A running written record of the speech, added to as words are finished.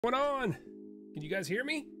What's going on? Can you guys hear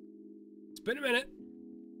me? It's been a minute.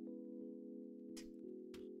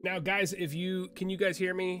 Now, guys, can you guys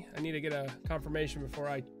hear me? I need to get a confirmation before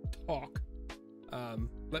I talk.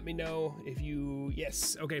 Let me know if you,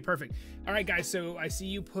 yes, okay, perfect. All right, guys, so I see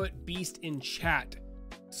you put Beast in chat.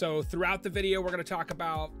 So throughout the video, we're gonna talk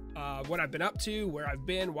about what I've been up to, where I've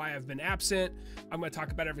been, why I've been absent. I'm gonna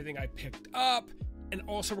talk about everything I picked up, and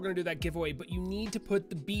also we're gonna do that giveaway, but you need to put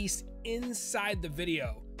the Beast inside the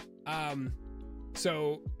video.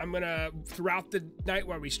 So I'm gonna, throughout the night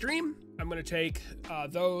while we stream, I'm gonna take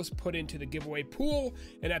those, put into the giveaway pool,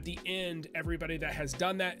 and at the end, everybody that has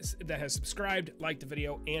done that, that has subscribed, liked the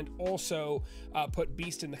video, and also put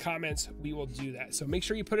Beast in the comments, we will do that. So make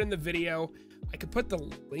sure you put it in the video. I could put the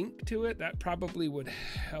link to it. That probably would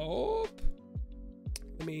help.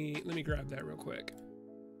 Let me grab that real quick.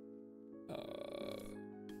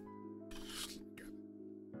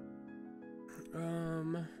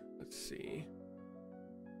 Let's see.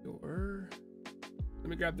 Let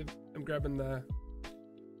me grab I'm grabbing the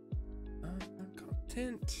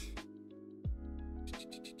content.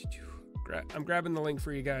 I'm grabbing the link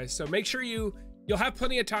for you guys. So make sure you'll have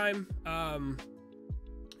plenty of time.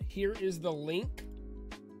 Here is the link.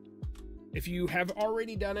 If you have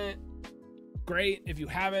already done it, great. If you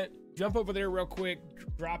haven't, jump over there real quick,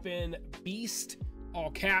 drop in Beast,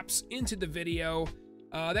 all caps, into the video.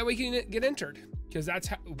 That way you can get entered, because that's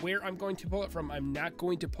where I'm going to pull it from. I'm not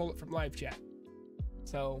going to pull it from live chat.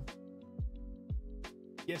 So,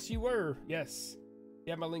 yes, you were. Yes.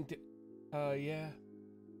 You have my link to, yeah.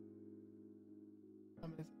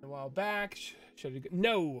 A while back. Should have,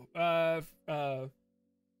 no.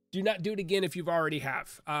 Do not do it again if you've already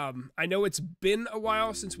have. I know it's been a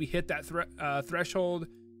while since we hit that threshold.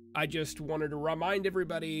 I just wanted to remind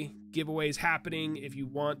everybody, giveaways happening. If you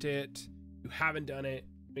want it, you haven't done it,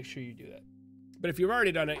 make sure you do that. But if you've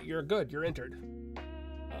already done it, you're good, you're entered.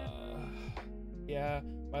 Yeah,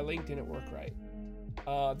 my link didn't work right.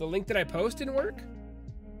 The link that I post didn't work?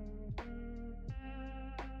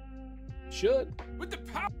 Should. With the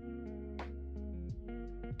power.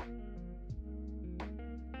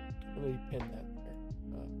 Let me pin that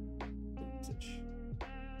there.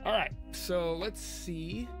 All right, so let's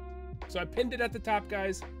see. So I pinned it at the top,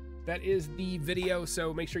 guys. That is the video,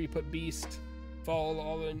 so make sure you put Beast, follow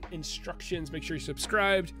all the instructions, make sure you're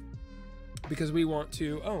subscribed, because we want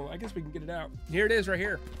to, oh, I guess we can get it out. Here it is right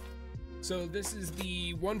here. So this is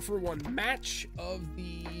the 1-for-1 match of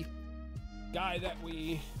the guy that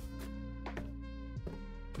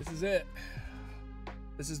this is it.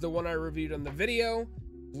 This is the one I reviewed on the video.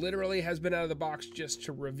 Literally has been out of the box just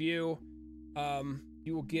to review.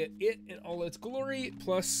 You will get it in all its glory,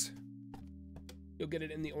 plus you'll get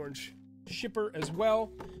it in the orange shipper as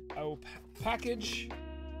well. I will package.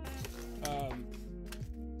 But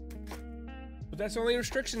that's the only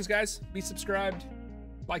restrictions, guys. Be subscribed,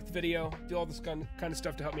 like the video, do all this kind of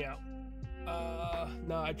stuff to help me out.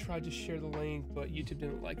 No, I tried to share the link, but YouTube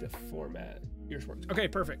didn't like the format. Yours works. Okay,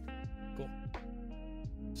 perfect. Cool.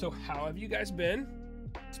 So how have you guys been?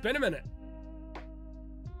 It's been a minute.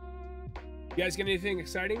 You guys get anything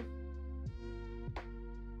exciting?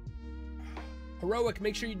 Heroic,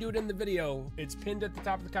 make sure you do it in the video. It's pinned at the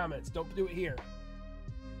top of the comments. Don't do it here.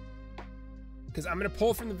 Because I'm going to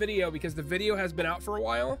pull from the video, because the video has been out for a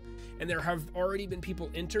while, and there have already been people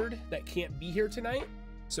entered that can't be here tonight.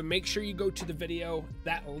 So make sure you go to the video.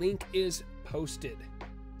 That link is posted.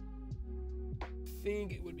 I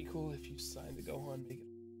think it would be cool if you signed the Gohan, make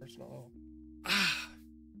it personal.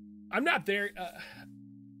 I'm not there.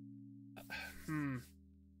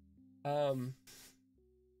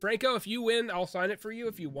 Franco, if you win, I'll sign it for you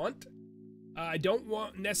if you want. I don't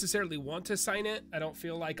necessarily want to sign it. I don't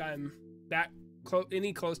feel like I'm that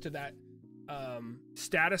close to that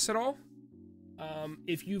status at all.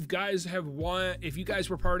 If you guys have won, if you guys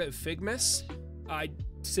were part of Figmas, I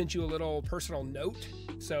sent you a little personal note,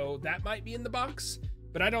 so that might be in the box.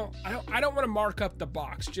 But I don't want to mark up the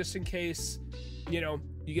box just in case, you know,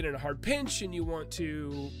 you get in a hard pinch and you want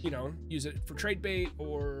to, you know, use it for trade bait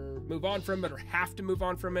or move on from it, or have to move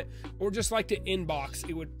on from it, or just like to inbox.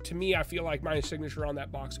 It would, to me, I feel like my signature on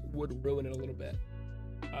that box would ruin it a little bit.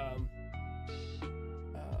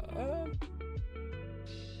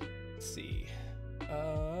 Let's see.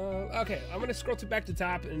 Okay, I'm gonna scroll back to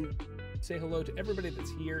top and say hello to everybody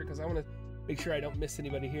that's here, because I want to make sure I don't miss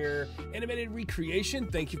anybody here. Animated Recreation,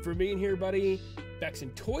 thank you for being here, buddy. Bex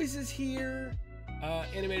and Toys is here.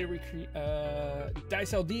 Animated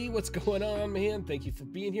Dice LD, what's going on, man? Thank you for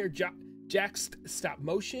being here. Jack's Stop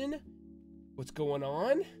Motion, what's going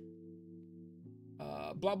on?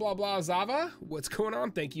 Blah blah blah Zava, what's going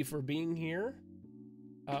on? Thank you for being here.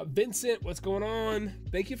 Vincent, what's going on?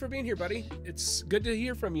 Thank you for being here, buddy. It's good to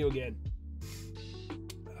hear from you again.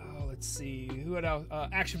 Let's see, who else?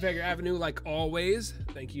 Action Figure Avenue, like always.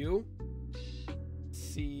 Thank you. Let's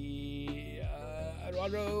see,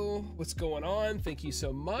 Eduardo, what's going on? Thank you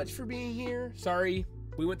so much for being here. Sorry,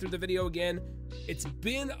 we went through the video again. It's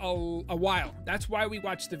been a while. That's why we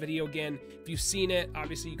watched the video again. If you've seen it,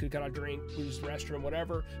 obviously you could get a drink, use the restroom,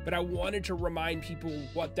 whatever. But I wanted to remind people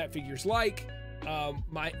what that figure's like,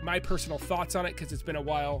 my personal thoughts on it, because it's been a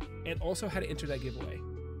while, and also how to enter that giveaway.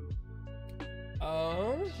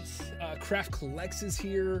 Craft Collects is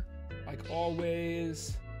here, like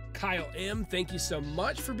always. Kyle M, thank you so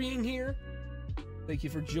much for being here. Thank you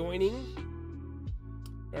for joining.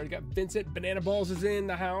 I already got Vincent. Banana Balls is in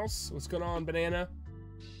the house. What's going on, Banana?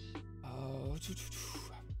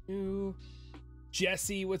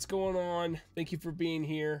 Jesse, what's going on? Thank you for being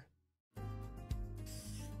here.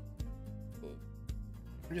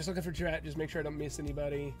 I'm just looking for chat. Just make sure I don't miss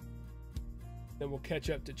anybody. Then we'll catch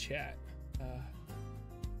up to chat.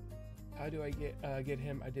 How do I get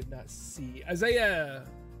him? I did not see. Isaiah,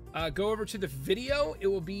 go over to the video. It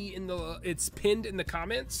will be in it's pinned in the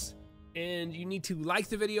comments. And you need to like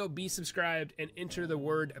the video, be subscribed, and enter the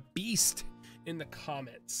word BEAST in the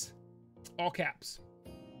comments. All caps.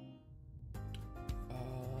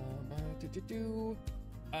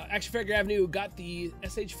 Action Figure Avenue got the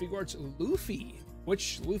SH Figuarts Luffy.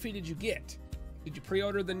 Which Luffy did you get? Did you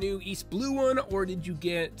pre-order the new East Blue one, or did you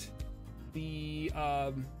get the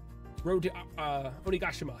Road to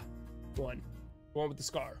Onigashima one? The one with the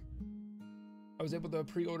scar. I was able to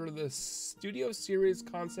pre-order the Studio Series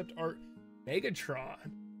Concept Art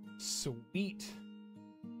Megatron. Sweet.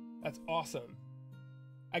 That's awesome.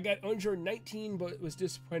 I got Unjur 19, but was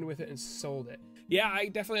disappointed with it and sold it. Yeah, I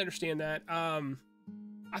definitely understand that.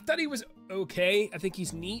 I thought he was okay. I think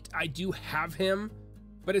he's neat. I do have him,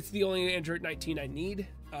 but it's the only Android 19 I need.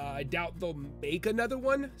 I doubt they'll make another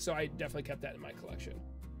one, so I definitely kept that in my collection.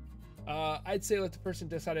 I'd say let the person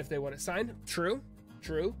decide if they want it signed. True.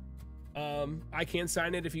 I can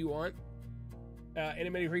sign it if you want.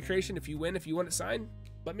 Animated recreation, if you win, if you want it signed,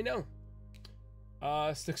 let me know.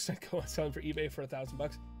 Sticks go selling for eBay for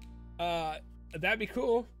 $1,000. That'd be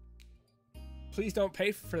cool. Please don't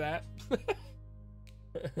pay for that.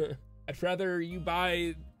 I'd rather you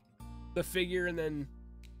buy the figure and then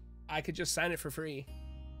I could just sign it for free.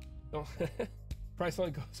 Price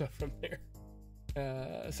only goes up from there.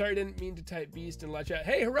 Sorry, I didn't mean to type Beast in live chat.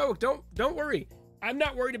 Hey, Heroic, don't worry. I'm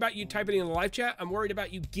not worried about you typing in the live chat. I'm worried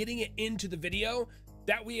about you getting it into the video.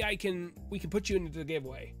 That way we can put you into the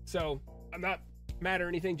giveaway. So I'm not mad or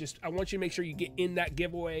anything. Just I want you to make sure you get in that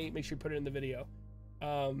giveaway. Make sure you put it in the video.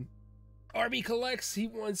 RB Collects, he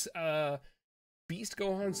wants Beast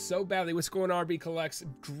Gohan so badly. What's going on, RB Collects?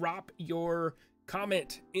 Drop your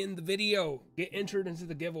comment in the video. Get entered into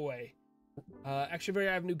the giveaway. Action Figure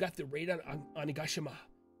Avenue got the raid on Onigashima.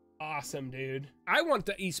 Awesome, dude. I want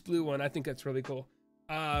the East Blue one. I think that's really cool.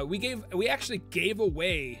 We actually gave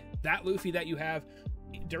away that Luffy that you have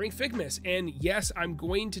during Figmas, and yes, I'm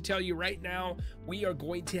going to tell you right now, we are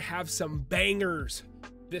going to have some bangers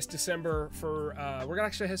this December for we're gonna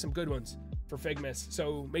actually have some good ones for Figmas,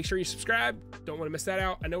 so make sure you subscribe. Don't want to miss that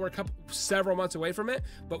out. I know we're several months away from it,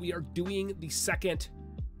 but we are doing the second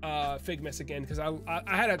Figmas again because I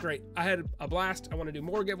had a blast. I want to do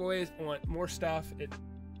more giveaways. I want more stuff.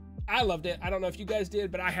 I loved it. I don't know if you guys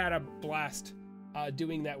did, but I had a blast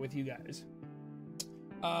doing that with you guys.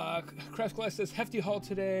 Craft Class says hefty haul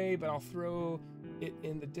today, but I'll throw it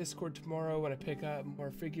in the Discord tomorrow when I pick up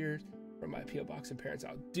more figures from my PO box and parents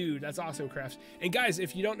out. Dude, that's awesome, Crafts. And guys,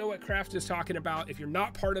 if you don't know what Craft is talking about, if you're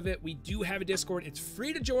not part of it, we do have a Discord. It's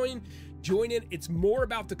free to join. Join it. It's more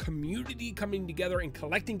about the community coming together and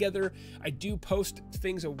collecting together. I do post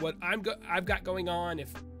things of what I've got going on.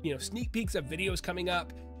 If you know, sneak peeks of videos coming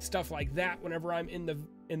up, stuff like that. Whenever I'm in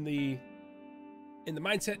the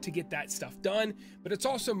mindset to get that stuff done, but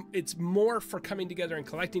it's more for coming together and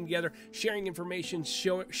collecting together, sharing information,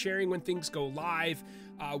 sharing when things go live,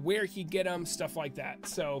 where you get them, stuff like that.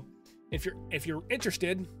 So if you're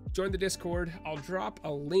interested, join the Discord. I'll drop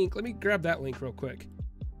a link. Let me grab that link real quick.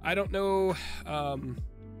 I don't know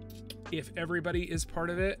if everybody is part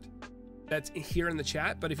of it that's here in the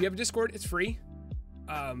chat, but if you have a Discord, it's free.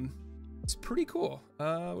 It's pretty cool.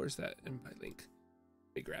 Where's that invite link?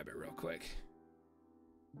 Let me grab it real quick.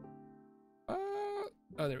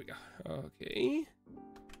 Oh, there we go. Okay,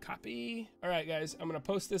 copy. All right, guys, I'm gonna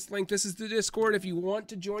post this link. This is the Discord. If you want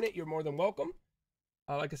to join it, you're more than welcome.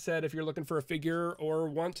 Like I said, if you're looking for a figure or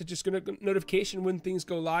want to just get a notification when things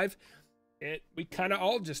go live, we kind of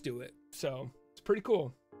all just do it. So it's pretty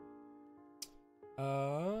cool.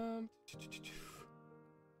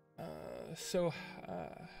 So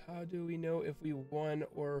how do we know if we won,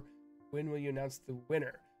 or when will you announce the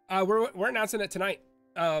winner? We're announcing it tonight.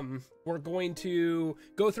 We're going to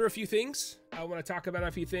go through a few things. I want to talk about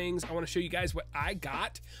a few things. I want to show you guys what I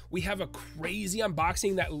got. We have a crazy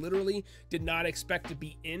unboxing that literally did not expect to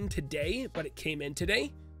be in today, but it came in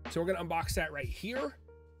today. So we're going to unbox that right here.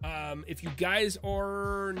 If you guys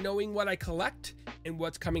are knowing what I collect and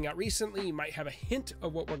what's coming out recently, you might have a hint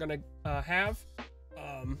of what we're going to have.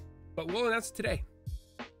 But we'll announce it today.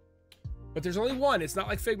 But there's only one. It's not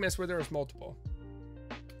like Figmas where there was multiple.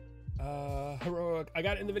 Heroic, I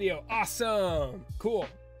got it in the video. Awesome, cool.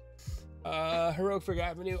 Heroic Figure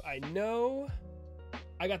Avenue, I know.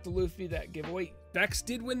 I got the Luffy that giveaway. Vex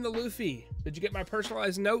did win the Luffy. Did you get my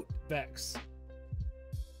personalized note, Vex?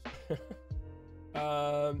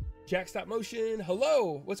 Jax Stop Motion,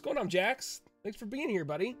 hello. What's going on, Jax? Thanks for being here,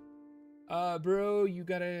 buddy. Bro, you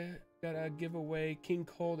gotta give away King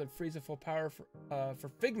Cold and Frieza full power for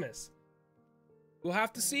Figmas. We'll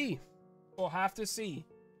have to see. We'll have to see.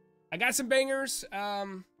 I got some bangers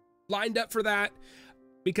lined up for that,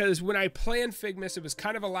 because when I planned Figmas, it was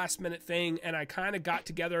kind of a last minute thing, and I kind of got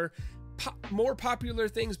together more popular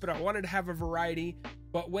things, but I wanted to have a variety.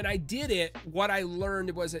 But when I did it, what I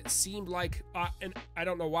learned was it seemed like, and I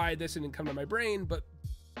don't know why this didn't come to my brain, but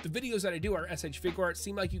the videos that I do are SH Figuarts.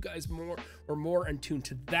 Seem like you guys are more in tune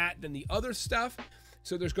to that than the other stuff.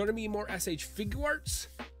 So there's going to be more SH Figuarts.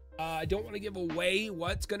 I don't want to give away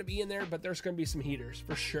what's going to be in there, but there's going to be some heaters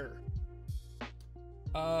for sure.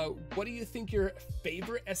 What do you think your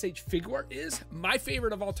favorite SH Figuart is? My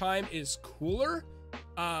favorite of all time is Cooler,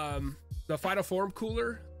 the Final Form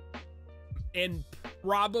Cooler, and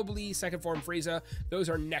probably Second Form Frieza. Those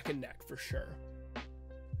are neck and neck for sure.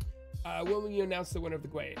 When will you announce the winner of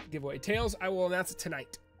the giveaway? Tails, I will announce it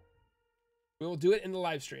tonight. We will do it in the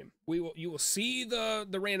live stream. You will see the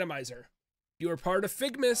randomizer. If you are part of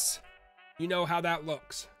Figmas, you know how that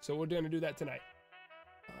looks. So we're going to do that tonight.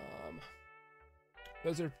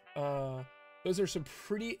 Those are some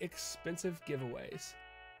pretty expensive giveaways.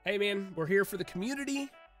 Hey man, we're here for the community.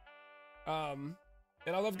 And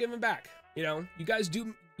I love giving back. You know, you guys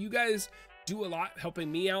do a lot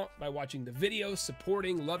helping me out by watching the videos,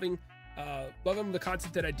 supporting, loving the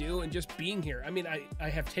content that I do, and just being here. I mean, I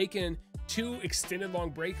have taken 2 extended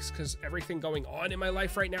long breaks because everything going on in my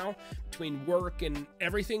life right now, between work and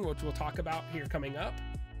everything, which we'll talk about here coming up,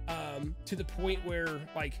 to the point where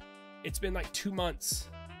like it's been like 2 months,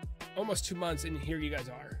 almost 2 months, and here you guys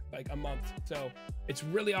are, like a month. So it's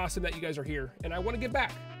really awesome that you guys are here, and I want to give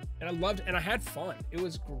back, and I loved, and I had fun. It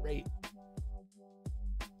was great.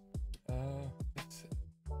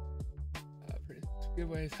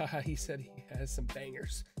 Giveaways. Haha, he said he has some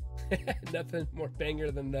bangers. Nothing more banger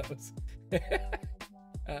than those.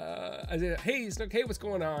 I said, hey, Snook, hey, what's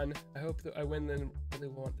going on? I hope that I win, then really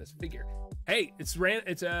want this figure. Hey, it's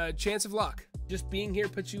a chance of luck. Just being here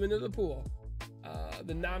puts you into the pool.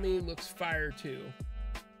 The Nami looks fire too.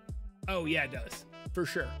 Oh yeah, it does for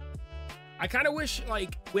sure. I kind of wish,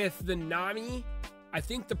 like, with the Nami, I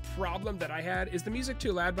think the problem that I had is the music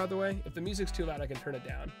too loud, by the way. If the music's too loud, I can turn it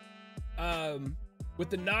down. With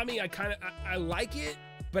the Nami, I like it,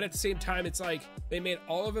 but at the same time, it's like they made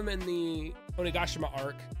all of them in the Onigashima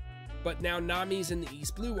arc, but now Nami's in the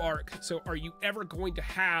East Blue arc. So are you ever going to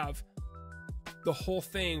have the whole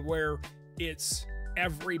thing where it's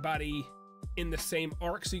everybody in the same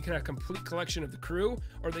arc, so you can have a complete collection of the crew,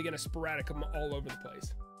 or are they going to sporadic them all over the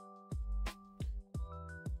place?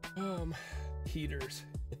 Heaters.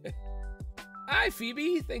 Hi,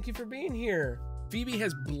 Phoebe. Thank you for being here. Phoebe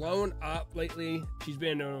has blown up lately. She's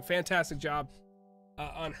been doing a fantastic job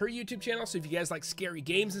on her YouTube channel. So if you guys like scary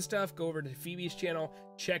games and stuff, go over to Phoebe's channel,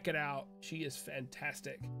 check it out. She is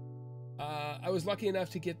fantastic. I was lucky enough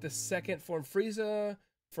to get the Second Form Frieza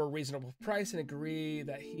for a reasonable price and agree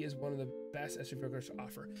that he is one of the best SH Figuarts to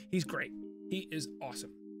offer. He's great. He is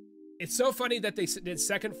awesome. It's so funny that they did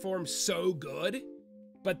Second Form so good,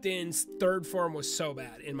 but then Third Form was so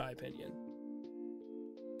bad, in my opinion.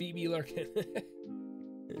 Phoebe lurking.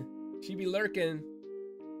 She be lurking.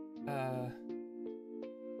 I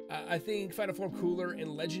think Final Form Cooler and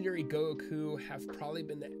Legendary Goku have probably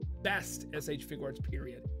been the best SH Figuarts,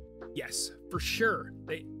 period. Yes, for sure.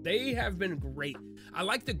 They have been great. I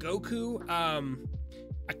like the Goku. I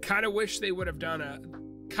kind of wish they would have done a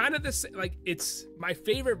kind of this, like, it's my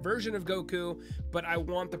favorite version of Goku, but I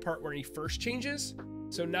want the part where he first changes.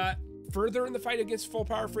 So not further in the fight against full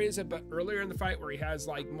power Frieza, but earlier in the fight where he has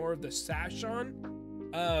like more of the sash on,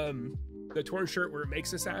 the torn shirt where it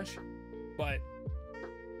makes a sash. But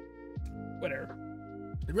whatever.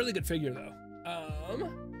 A really good figure though.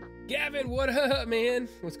 Gavin, what up, man?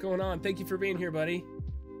 What's going on? Thank you for being here, buddy.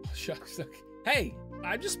 Oh, shucks. Hey,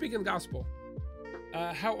 I'm just speaking the gospel.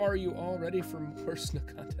 How are you all ready for more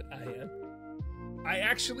Snook content? I am. I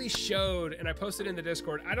actually showed, and I posted in the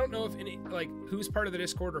Discord. I don't know if any, like, who's part of the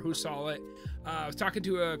Discord or who saw it. I was talking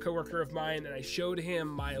to a coworker of mine, and I showed him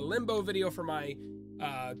my Limbo video for my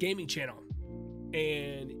gaming channel.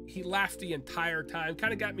 And he laughed the entire time.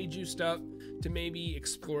 Kind of got me juiced up to maybe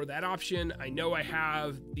explore that option. I know I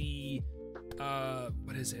have the,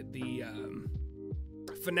 what is it? The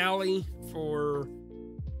finale for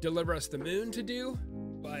Deliver Us the Moon to do,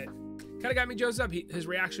 but kind of got me jazzed up. His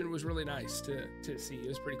reaction was really nice to see. It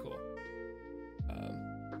was pretty cool.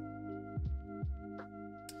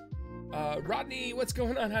 Rodney, what's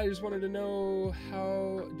going on? I just wanted to know,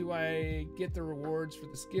 how do I get the rewards for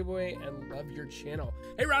this giveaway, and love your channel.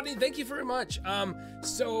 Hey Rodney, thank you very much.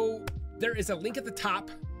 So there is a link at the top.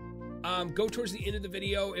 Go towards the end of the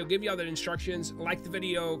video. It'll give you all the instructions. Like the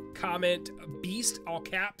video, comment BEAST, all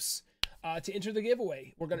caps, to enter the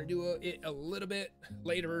giveaway. We're gonna do it a little bit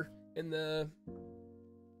later in the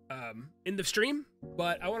stream,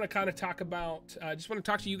 but I want to kind of talk about, just want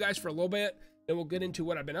to talk to you guys for a little bit, then we'll get into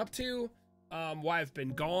what I've been up to, why I've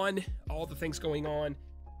been gone, all the things going on,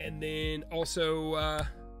 and then also I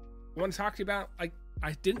want to talk to you about, like,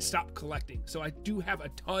 I didn't stop collecting, so I do have a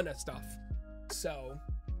ton of stuff. So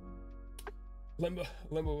Limbo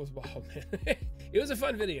was wild, man. It was a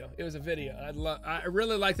fun video. It was a video. I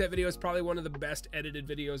really like that video. It's probably one of the best edited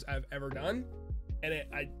videos I've ever done, and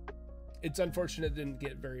it's unfortunate it didn't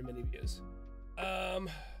get very many views.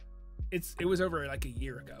 It was over like a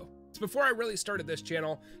year ago. It's before I really started this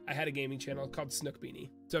channel. I had a gaming channel called Snook Beanie.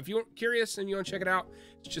 So if you're curious and you want to check it out,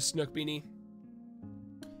 it's just Snook Beanie.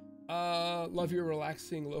 Love your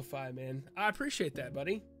relaxing lo-fi, man. I appreciate that,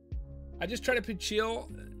 buddy. I just try to be chill.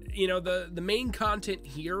 You know, the main content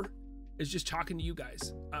here is just talking to you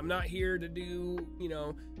guys. I'm not here to do, you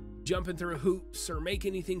know, jumping through hoops or make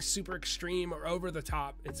anything super extreme or over the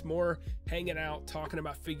top. It's more hanging out, talking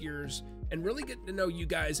about figures, and really getting to know you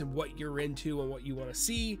guys and what you're into and what you want to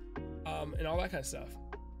see, and all that kind of stuff.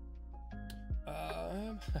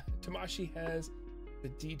 Tamashi has the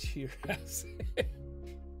D tier house.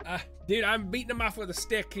 Dude, I'm beating them off with a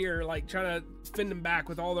stick here, like trying to fend them back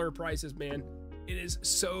with all their prices, man. It is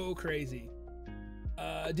so crazy.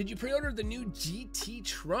 Did you pre-order the new GT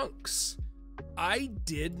trunks? I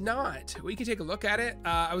did not. We can take a look at it.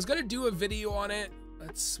 I was gonna do a video on it.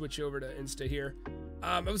 Let's switch over to Insta here.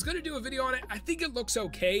 I was gonna do a video on it. I think it looks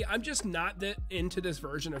okay. I'm just not that into this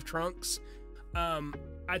version of Trunks.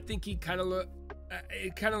 I think he kind of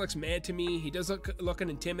it kind of looks mad to me. He does looking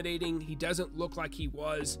intimidating. He doesn't look like he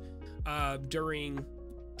was during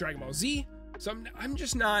Dragon Ball Z. So I'm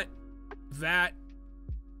just not that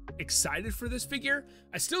excited for this figure.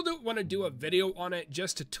 I still do want to do a video on it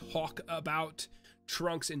just to talk about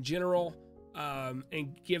Trunks in general,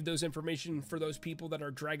 and give those information for those people that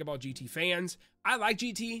are Dragon Ball GT fans. I like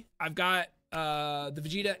GT. I've got the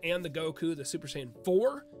Vegeta and the Goku, the Super Saiyan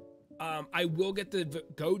 4. I will get the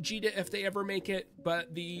Gogeta if they ever make it,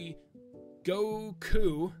 but the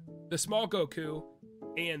Goku, the small Goku,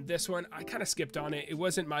 and this one, I kind of skipped on it. It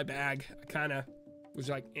wasn't my bag. I kind of was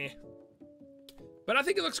like, eh. But I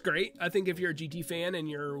think it looks great. I think if you're a GT fan and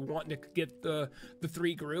you're wanting to get the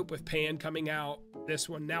 3 group with Pan coming out, this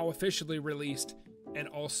one now officially released, and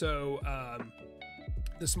also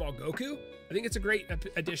the small Goku, I think it's a great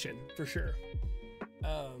addition for sure.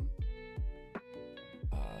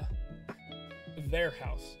 Their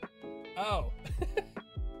house. Oh.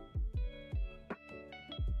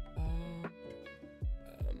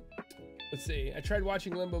 Let's see. I tried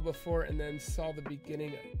watching Limbo before and then saw the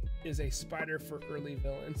beginning is a spider for early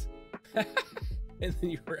villains. And then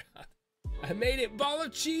you were out. I made it. Ball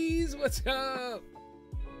of cheese. What's up?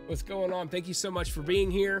 What's going on? Thank you so much for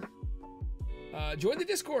being here. Join the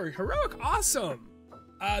Discord. Heroic. Awesome.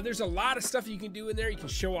 There's a lot of stuff you can do in there. You can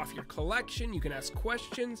show off your collection. You can ask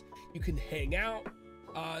questions. You can hang out.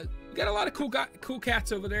 You got a lot of cool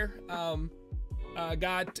cats over there.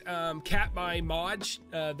 Got Cat by Modge.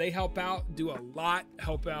 They help out, do a lot,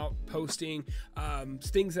 help out posting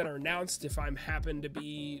things that are announced. If I'm happen to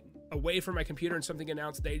be away from my computer and something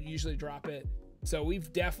announced, they usually drop it. So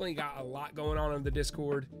we've definitely got a lot going on the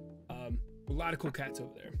Discord. A lot of cool cats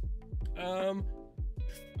over there.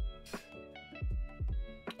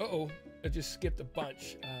 Uh-oh, I just skipped a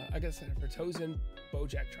bunch. I guess for Tozen,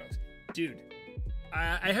 Bojack Trunks. Dude,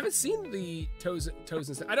 I haven't seen the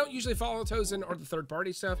Tozen stuff. I don't usually follow Tozen or the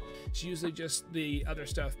third-party stuff. It's usually just the other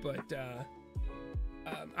stuff, but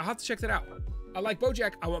I'll have to check that out. I like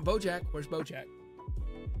Bojack. I want Bojack. Where's Bojack?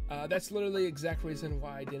 That's literally the exact reason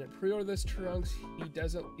why I didn't pre-order this Trunks. He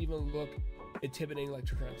doesn't even look intimidating like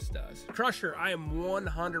Trunks does. Crusher, I am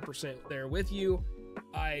 100% there with you.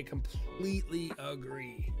 I completely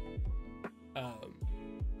agree.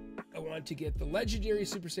 I want to get the legendary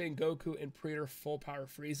Super Saiyan Goku and pre-order Full Power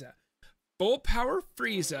Frieza. Full Power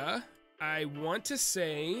Frieza, I want to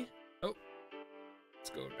say, oh, let's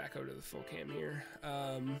go back over to the full cam here.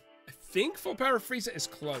 I think Full Power Frieza is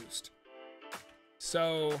closed.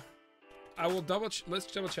 So I will let's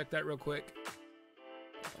double check that real quick.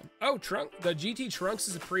 Oh, the GT Trunks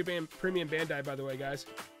is a premium Bandai, by the way, guys.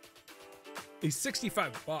 He's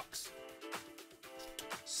 65 bucks.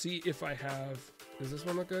 See if I have, does this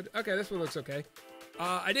one look good? Okay, this one looks okay.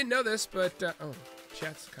 I didn't know this, but, oh,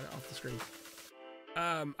 chat's kind of off the screen.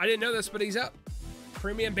 I didn't know this, but he's up.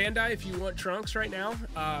 Premium Bandai if you want Trunks right now.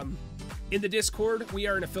 In the Discord, we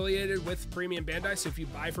are affiliated with Premium Bandai, so if you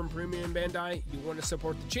buy from Premium Bandai, you want to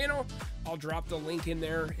support the channel, I'll drop the link in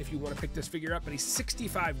there if you want to pick this figure up, but he's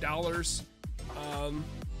 $65.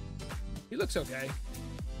 He looks okay.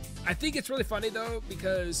 I think it's really funny, though,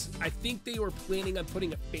 because I think they were planning on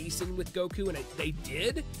putting a face in with Goku, and they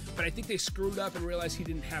did, but I think they screwed up and realized he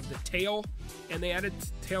didn't have the tail, and they added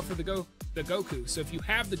the tail for the Goku. So if you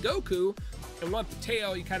have the Goku and want the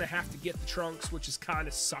tail, you kind of have to get the Trunks, which is kind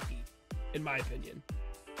of sucky, in my opinion.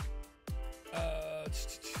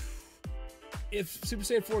 If Super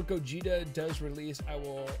Saiyan 4 Gogeta does release,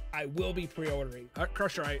 I will be pre-ordering.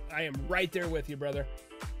 Crusher, I am right there with you, brother.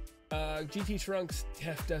 GT Trunks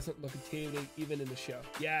doesn't look intimidating even in the show.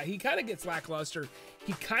 Yeah, he kind of gets lackluster.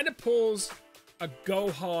 He kind of pulls a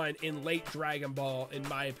Gohan in late Dragon Ball, in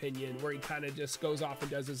my opinion, where he kind of just goes off and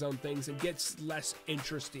does his own things and gets less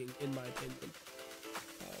interesting, in my opinion.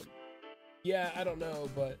 Yeah, I don't know,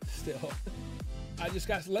 but still. I just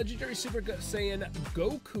got Legendary Super Saiyan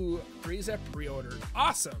Goku Frieza pre-ordered.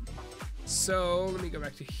 Awesome. So let me go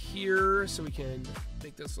back to here so we can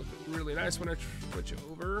make this look really nice when I switch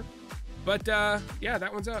over. But yeah,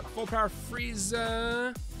 that one's up. Full Power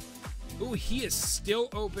Frieza. Ooh, he is still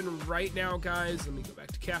open right now, guys. Let me go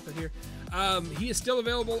back to Kappa here. He is still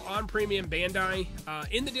available on Premium Bandai.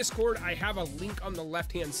 In the Discord, I have a link on the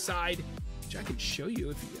left-hand side, which I can show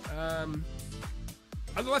you if you,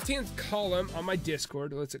 on the left-hand column on my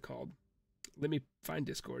Discord. What's it called? Let me find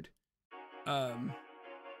Discord.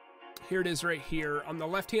 Here it is right here on the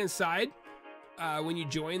left-hand side. When you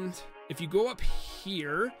join, if you go up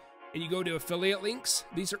here and you go to affiliate links,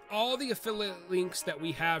 these are all the affiliate links that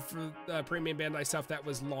we have for the Premium Bandai stuff that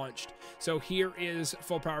was launched. So here is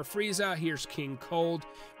Full Power Frieza, here's King Cold.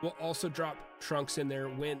 We'll also drop Trunks in there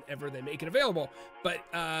whenever they make it available. But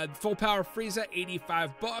Full Power Frieza,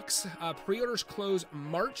 85 bucks. Pre-orders close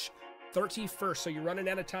March 31st, so you're running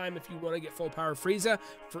out of time if you want to get Full Power Frieza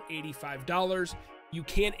for $85. You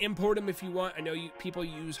can import them if you want. I know people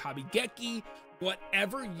use Hobby-Geki.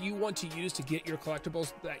 Whatever you want to use to get your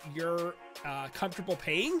collectibles that you're comfortable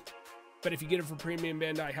paying. But if you get it from Premium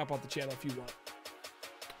Bandai, help out the channel if you want.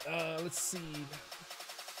 Let's see.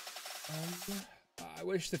 I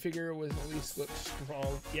wish the figure was at least look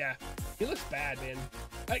strong. Yeah, he looks bad, man.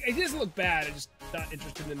 He doesn't look bad. I'm just not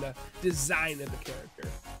interested in the design of the character.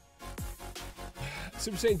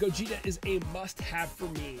 Super Saiyan Gogeta is a must-have for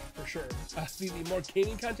me, for sure. See more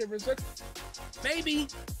gaming content for this?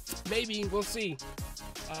 Maybe, we'll see.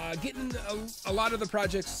 Getting a lot of the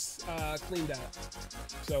projects cleaned out.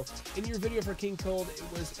 So, in your video for King Cold, it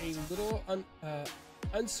was a little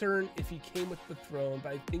uncertain if he came with the throne,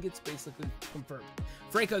 but I think it's basically confirmed.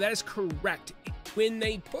 Franco, that is correct. When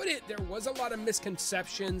they put it, there was a lot of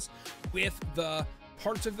misconceptions with the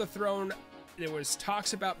parts of the throne. There was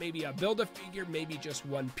talks about maybe a Build-A-Figure, maybe just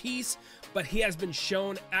one piece, but he has been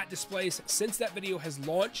shown at displays since that video has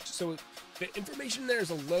launched. So the information there is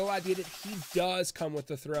a little outdated. He does come with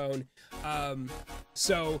the throne.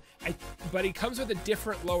 But he comes with a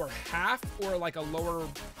different lower half or like a lower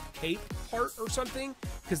cape part or something,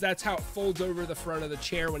 because that's how it folds over the front of the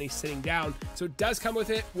chair when he's sitting down. So it does come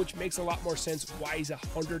with it, which makes a lot more sense why he's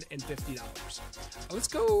 $150. Let's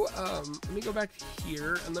go, let me go back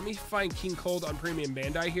here and let me find King Cold on Premium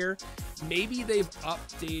Bandai here. Maybe they've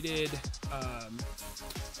updated,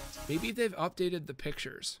 the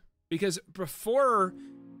pictures, because before,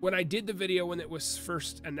 when I did the video when it was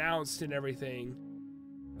first announced and everything,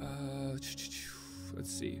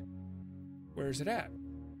 let's see, where is it at?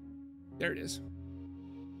 There it is.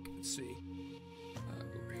 Let's see,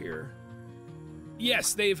 over here.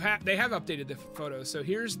 Yes, they have updated the photo. So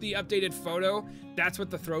here's the updated photo. That's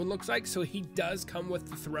what the throne looks like. So he does come with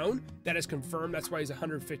the throne. That is confirmed. That's why he's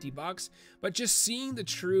 150 bucks. But just seeing the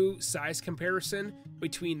true size comparison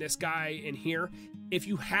between this guy and here, if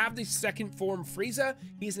you have the second form Frieza,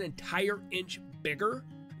 he's an entire inch bigger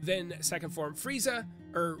than second form Frieza,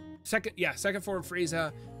 or second form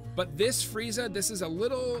Frieza. But this Frieza, this is a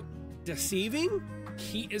little deceiving.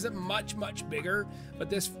 He isn't much bigger, but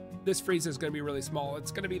this Frieza is going to be really small.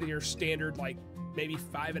 It's going to be your standard, like maybe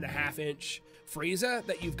 5.5 inch Frieza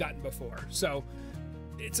that you've gotten before. So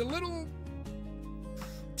it's a little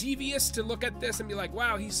devious to look at this and be like,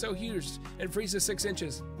 wow, he's so huge, and Frieza's 6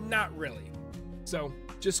 inches. Not really. So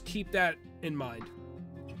just keep that in mind.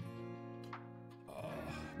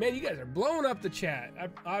 Man, you guys are blowing up the chat.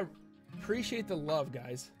 I appreciate the love,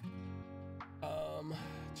 guys.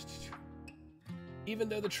 Even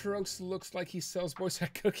though the Trunks looks like he sells Boy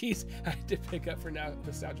Scout cookies, I had to pick up for now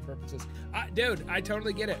nostalgia purposes. Dude, I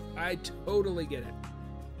totally get it. I totally get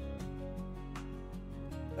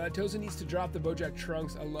it. Toza needs to drop the Bojack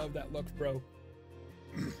Trunks. I love that look, bro.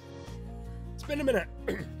 It's been a minute.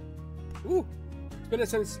 Ooh, it's been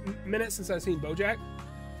a minute since I've seen Bojack.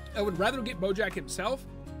 I would rather get Bojack himself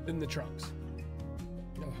than the Trunks.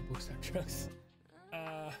 No, Boy Scout Trunks.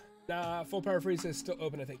 Nah, Full Power Frieza is still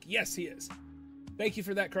open, I think. Yes, he is. Thank you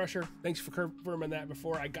for that, Crusher. Thanks for confirming that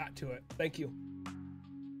before I got to it. Thank you.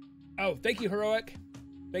 Oh, thank you, Heroic.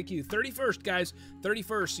 Thank you. 31st, guys.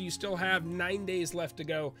 31st. So you still have 9 days left to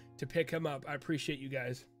go to pick him up. I appreciate you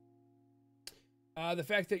guys. The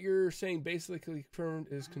fact that you're saying basically confirmed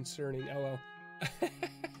is concerning. LL.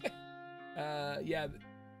 Yeah,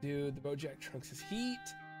 dude, the Bojack Trunks is heat.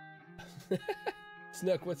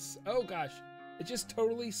 Snook, what's... Oh, gosh. It just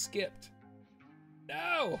totally skipped.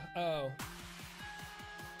 No. Oh.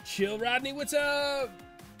 Chill, Rodney, what's up?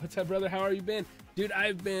 What's up, brother? How are you been? Dude,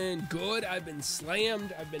 I've been good. I've been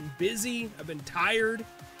slammed. I've been busy. I've been tired.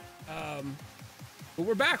 But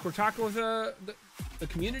we're back. We're talking with the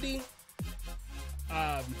community.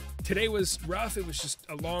 Today was rough. It was just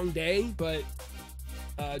a long day, but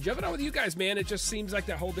jumping on with you guys, man, it just seems like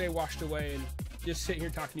that whole day washed away and just sitting here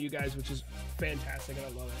talking to you guys, which is fantastic, and I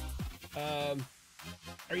love it.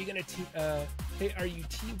 Are you gonna hey, are you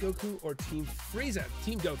Team Goku or Team Frieza?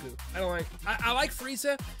 Team Goku. I like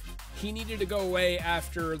Frieza. He needed to go away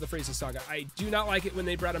after the Frieza saga. I do not like it when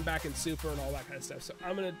they brought him back in Super and all that kind of stuff. So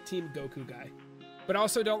I'm gonna Team Goku guy. But I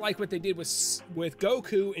also don't like what they did with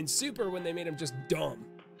Goku in Super when they made him just dumb.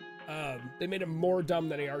 They made him more dumb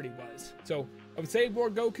than he already was. So I would say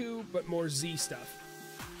more Goku, but more Z stuff.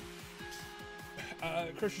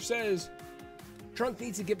 Crusher says, Trunk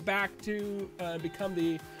needs to get back to become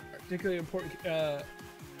the particularly important,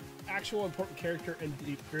 actual important character in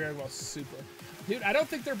the Dragon Ball Super. Dude, I don't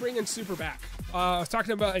think they're bringing Super back. I was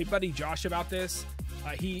talking about a buddy Josh about this.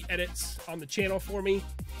 He edits on the channel for me,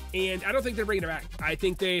 and I don't think they're bringing it back. I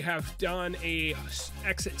think they have done a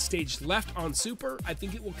exit stage left on Super. I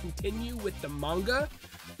think it will continue with the manga,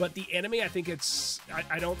 but the anime, I think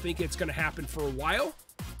I don't think it's going to happen for a while.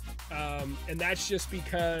 And that's just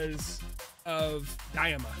because of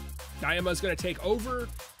Daima. Daima is going to take over,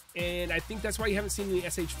 and I think that's why you haven't seen any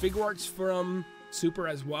SH Figuarts from Super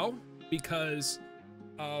as well, because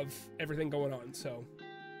of everything going on. So,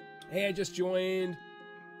 hey, I just joined.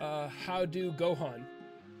 How do Gohan?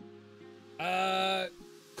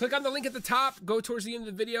 Click on the link at the top. Go towards the end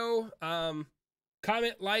of the video.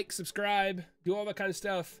 Comment, like, subscribe, do all that kind of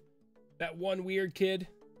stuff. That one weird kid.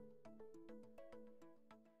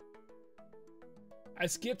 I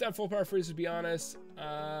skipped on Full Power Frieza, to be honest.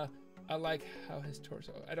 I like how his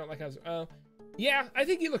torso. I don't like how his... yeah, I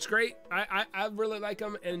think he looks great. I really like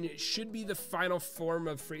him, and it should be the final form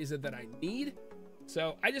of Frieza that I need.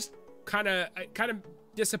 So I just kind of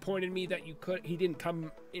disappointed me that he didn't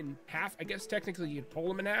come in half. I guess technically you could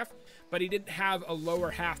pull him in half, but he didn't have a lower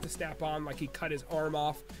half to snap on, like he cut his arm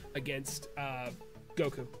off against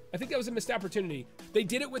Goku. I think that was a missed opportunity. They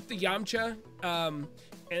did it with the Yamcha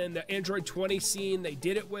and the Android 20 scene. They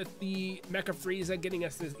did it with the Mecha Frieza, getting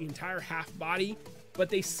us the entire half body, but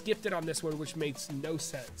they skipped it on this one, which makes no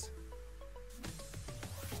sense.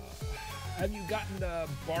 Have you gotten the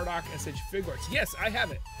Bardock SH Figuarts? Yes, I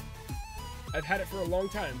have it. I've had it for a long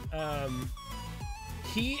time.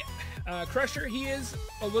 Crusher, he is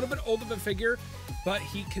a little bit old of a figure, but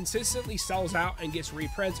he consistently sells out and gets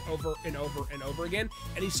reprints over and over and over again.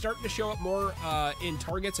 And he's starting to show up more in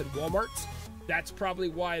Targets and Walmarts. That's probably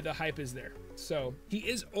why the hype is there. So he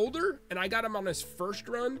is older, and I got him on his first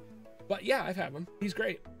run. But yeah, I've had him. He's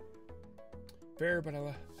great. Fair, but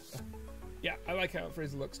yeah, I like how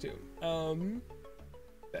Frieza looks too.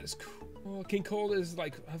 That is cool. Oh, King Cold is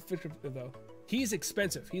like, though. He's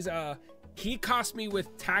expensive. He cost me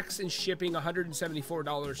with tax and shipping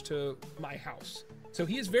 $174 to my house. So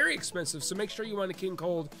he is very expensive. So make sure you want a King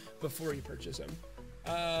Cold before you purchase him.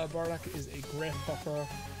 Bardock is a grandpapa.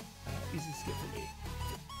 Easy skip for me.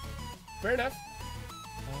 Fair enough.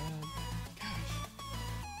 Gosh.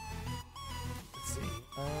 Let's see.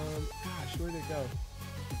 Gosh, where'd it go?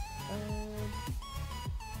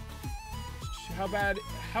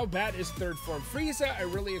 How bad is third form? Frieza,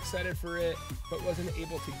 I'm really excited for it, but wasn't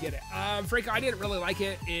able to get it. Franco, I didn't really like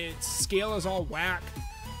it. Its scale is all whack.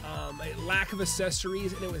 A lack of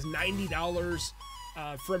accessories, and it was $90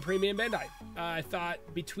 from Premium Bandai. I thought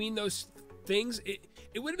between those things, it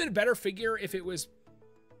would have been a better figure if it was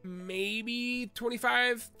maybe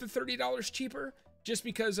 $25 to $30 cheaper, just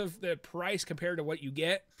because of the price compared to what you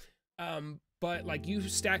get. But like you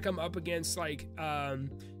stack them up against like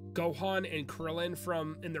Gohan and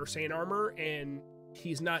Krillin in their Saiyan armor, and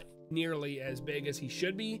he's not nearly as big as he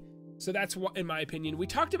should be. So that's what, in my opinion, we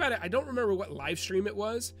talked about it. I don't remember what live stream it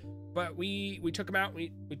was, but we took him out.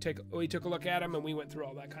 We took a look at him, and we went through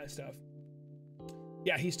all that kind of stuff.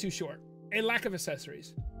 Yeah, he's too short and lack of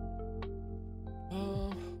accessories.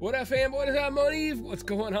 What up, fam? What is up, Money? What's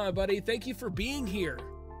going on, buddy? Thank you for being here.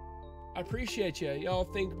 I appreciate you. Y'all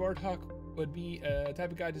think Bardock would be a type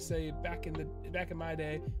of guy to say back in my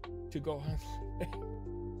day to go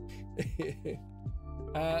on.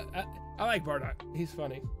 I like Bardock. He's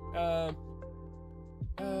funny.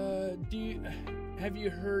 Have you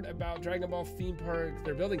heard about Dragon Ball theme park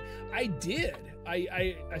they're building? I did.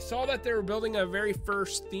 I saw that they were building a very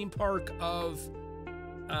first theme park of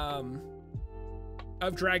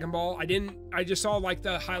Dragon Ball. I just saw like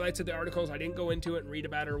the highlights of the articles. I didn't go into it and read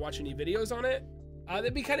about it or watch any videos on it.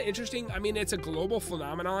 That'd be kind of interesting. I mean, it's a global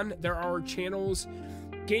phenomenon. There are channels,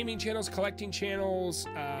 gaming channels, collecting channels,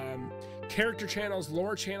 character channels,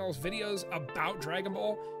 lore channels, videos about Dragon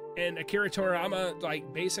Ball. And Akira Toriyama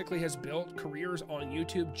like basically has built careers on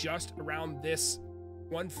YouTube just around this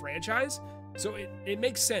one franchise. So it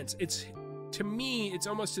makes sense. To me, it's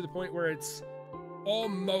almost to the point where it's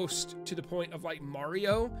almost to the point of like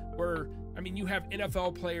Mario, where, I mean, you have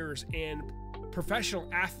NFL players and professional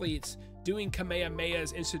athletes doing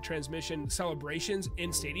Kamehamehas instant transmission celebrations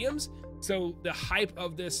in stadiums. So the hype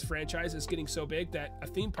of this franchise is getting so big that a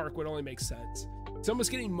theme park would only make sense. It's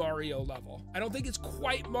almost getting Mario level. I don't think it's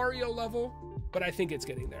quite Mario level, but I think it's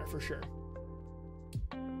getting there for sure.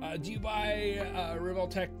 Do you buy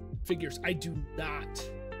Revoltech figures? I do not.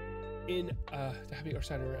 In the Happy or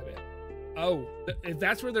Side of Rabbit. Oh, if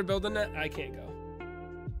that's where they're building it, I can't go.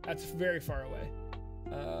 That's very far away.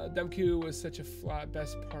 Dumq was such a flat.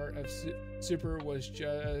 Best part of Super was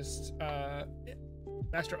just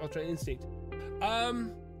Master Ultra Instinct.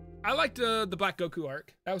 I liked the Black Goku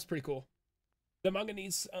arc. That was pretty cool. The manga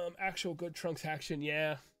needs actual good Trunks action.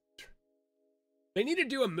 Yeah, they need to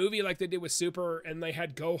do a movie like they did with Super, and they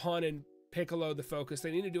had Gohan and Piccolo the focus. They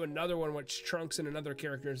need to do another one which Trunks and another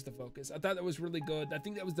character is the focus. I thought that was really good. I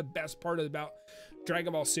think that was the best part about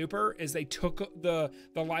Dragon Ball Super, is they took the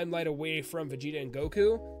limelight away from Vegeta and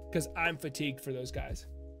Goku, because I'm fatigued for those guys.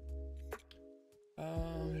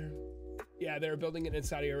 Yeah, they're building it in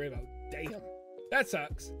Saudi Arabia. Damn, that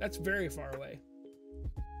sucks. That's very far away.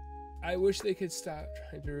 I wish they could stop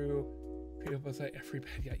trying to like every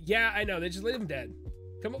bad guy. Yeah, I know. They just leave them dead.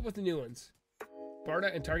 Come up with the new ones.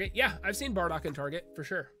 Bardock and Target. Yeah, I've seen Bardock and Target for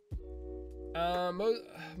sure.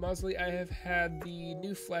 Mostly I have had the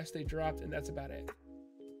new Flash they dropped, and that's about it.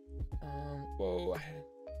 Whoa, I had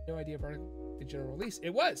no idea Bardock was the general release. It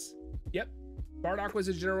was. Yep, Bardock was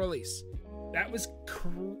a general release. That was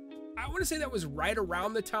I want to say that was right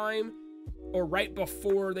around the time, or right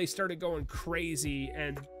before they started going crazy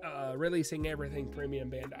and releasing everything Premium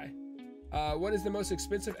Bandai. What is the most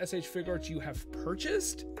expensive SH Figuarts you have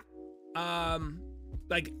purchased?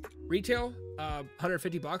 Like retail,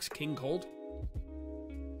 150 bucks, King Cold.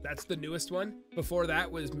 That's the newest one. Before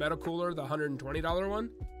that was Metal Cooler, the $120 one.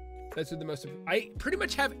 That's the most. I pretty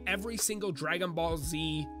much have every single Dragon Ball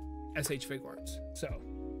Z SH Figuarts. So,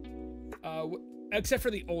 except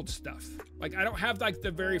for the old stuff. Like I don't have like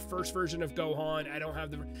the very first version of Gohan. I don't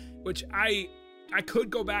have which I could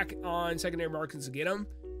go back on secondary markets to get them,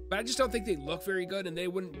 but I just don't think they look very good, and they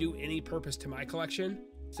wouldn't do any purpose to my collection.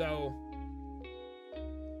 So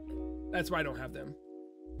that's why I don't have them.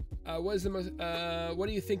 What is the most? What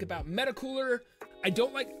do you think about Metacooler? I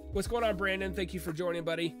don't like. What's going on, Brandon? Thank you for joining,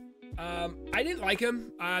 buddy. I didn't like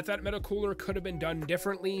him. I thought Metacooler could have been done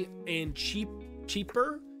differently and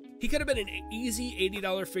cheaper. He could have been an easy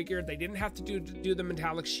 $80 figure. They didn't have to do the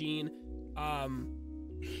metallic sheen.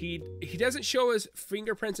 he doesn't show his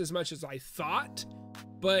fingerprints as much as I thought,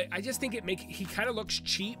 but I just think he kind of looks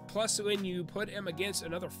cheap. Plus, when you put him against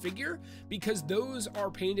another figure, because those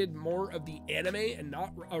are painted more of the anime and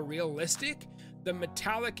not a realistic, the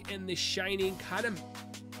metallic and the shining kind of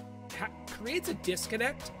creates a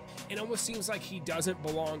disconnect and almost seems like he doesn't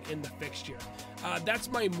belong in the fixture. That's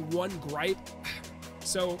my one gripe.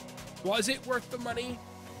 So, was it worth the money?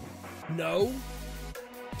 No.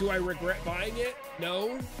 Do I regret buying it?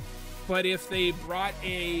 No. But if they brought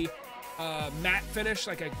a matte finish,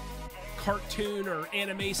 like a cartoon or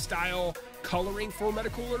anime style coloring for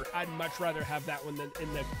Metacooler, I'd much rather have that one than in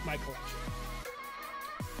my collection.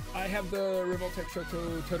 I have the Revoltech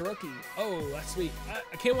Shoto Todoroki. Oh, that's sweet.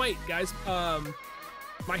 I can't wait, guys.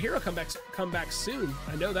 My Hero come back soon.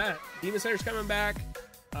 I know that. Demon Slayer's coming back.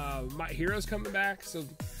 My Hero's coming back. So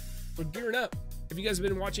we're gearing up. Have you guys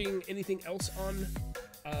been watching anything else on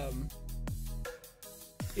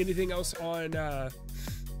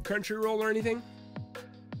Crunchyroll or anything?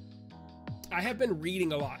 I have been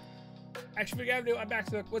reading a lot. Actually, I'm back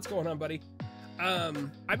to what's going on, buddy.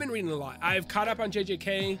 I've been reading a lot. I've caught up on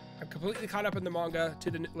JJK. I'm completely caught up in the manga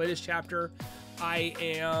to the latest chapter.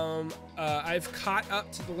 I've caught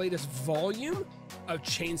up to the latest volume of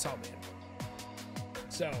Chainsaw Man.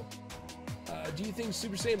 So, do you think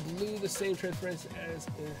Super Saiyan Blue the same transparency as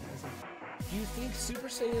do you think Super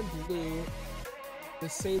Saiyan Blue the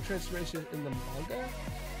same transformation in the manga?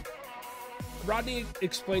 Rodney,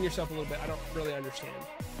 explain yourself a little bit. I don't really understand.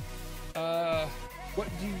 What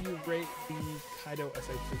do you rate the Kaido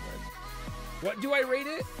SH Figuarts? What do I rate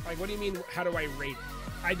it? Like, what do you mean, how do I rate it?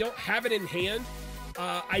 I don't have it in hand.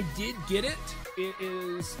 I did get it. It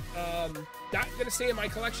is not going to stay in my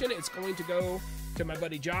collection. It's going to go to my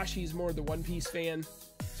buddy Josh. He's more the One Piece fan.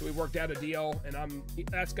 So we worked out a deal, and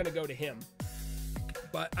that's going to go to him.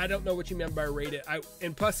 But I don't know what you meant by rate it.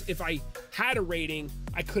 And plus, if I had a rating,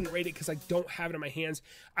 I couldn't rate it because I don't have it in my hands.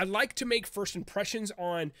 I like to make first impressions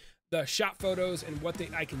on the shot photos and what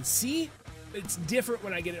I can see. It's different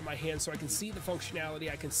when I get it in my hands, so I can see the functionality,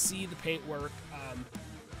 I can see the paint work,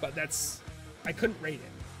 but I couldn't rate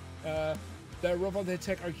it. The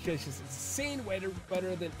Revoltech architecture is insane, way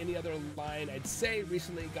better than any other line I'd say.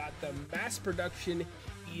 Recently got the mass production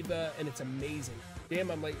Eva, and it's amazing. Damn,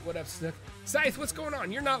 I'm late. What up, Snook? Scythe, what's going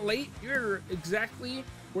on? You're not late. You're exactly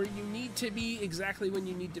where you need to be, exactly when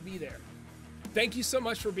you need to be there. Thank you so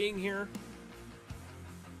much for being here.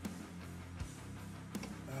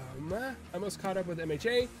 I almost caught up with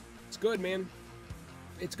MHA. It's good, man.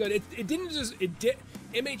 It's good.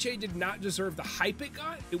 MHA did not deserve the hype it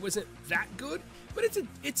got. It wasn't that good, but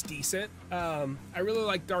it's decent. I really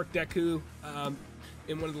like Dark Deku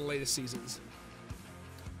in one of the latest seasons.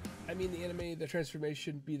 I mean, the anime, the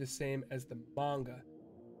transformation be the same as the manga.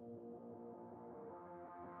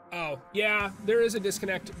 Oh, yeah, there is a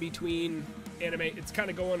disconnect between anime. It's kind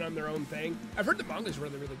of going on their own thing. I've heard the manga's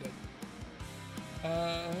really, really good.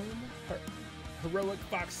 Heroic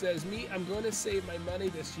Fox says, I'm going to save my money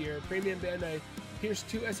this year. Premium Bandai. Here's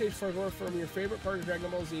 2 SH Figuarts from your favorite part of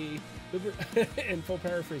Dragon Ball Z and full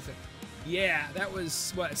paraphrasing. Yeah, that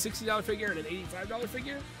was, what, a $60 figure and an $85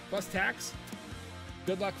 figure? Plus tax?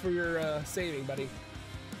 Good luck for your saving, buddy.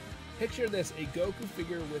 Picture this, a Goku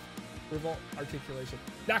figure with Revolt articulation.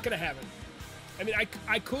 Not going to happen. I mean,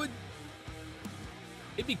 I could.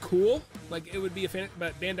 It'd be cool. Like, it would be a fan,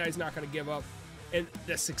 but Bandai's not going to give up. And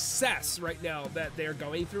the success right now that they're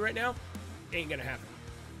going through right now ain't going to happen.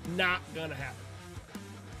 Not going to happen.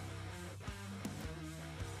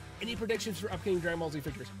 Any predictions for upcoming Dragon Ball Z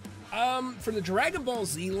figures? For the Dragon Ball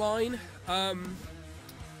Z line, I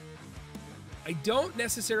don't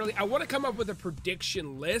necessarily, I want to come up with a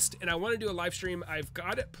prediction list, and I want to do a live stream. I've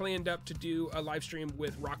got it planned up to do a live stream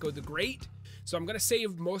with Rocco the Great. So I'm going to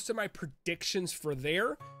save most of my predictions for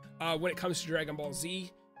there when it comes to Dragon Ball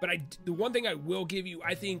Z. But the one thing I will give you,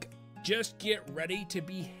 I think, just get ready to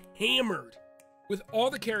be hammered with all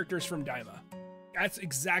the characters from Daima. That's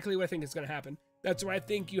exactly what I think is going to happen. That's why I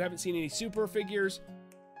think you haven't seen any super figures.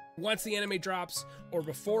 Once the anime drops, or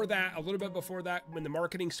before that, a little bit before that, when the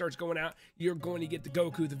marketing starts going out, you're going to get the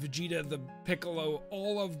Goku, the Vegeta, the Piccolo,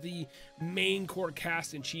 all of the main core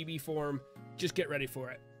cast in chibi form. Just get ready for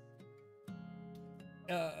it.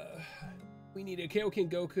 We need a Kaioken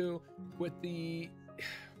Goku with the...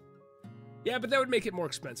 Yeah, but that would make it more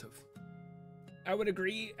expensive. I would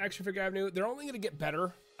agree, Action Figure Avenue. They're only going to get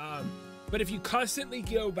better. But if you constantly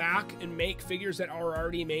go back and make figures that are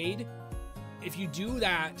already made, if you do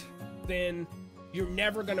that, then you're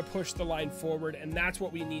never going to push the line forward, and that's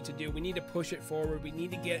what we need to do. We need to push it forward. We need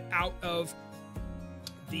to get out of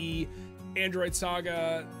the Android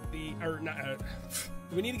Saga,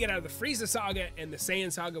 we need to get out of the Frieza saga and the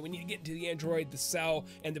Saiyan saga. We need to get into the Android, the Cell,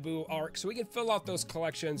 and the Boo arc, so we can fill out those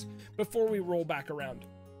collections before we roll back around.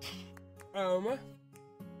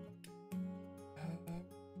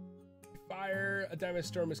 Fire, a Diamond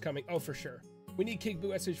Storm is coming. Oh, for sure. We need King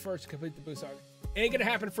Boo SH first to complete the Boo saga. Ain't gonna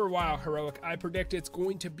happen for a while, Heroic. I predict it's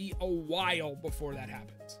going to be a while before that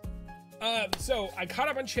happens. So I caught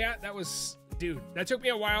up on chat. That was, dude, that took me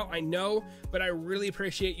a while, I know, but I really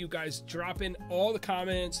appreciate you guys dropping all the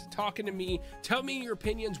comments, talking to me, tell me your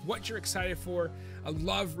opinions, what you're excited for. I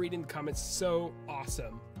love reading the comments. So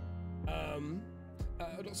awesome.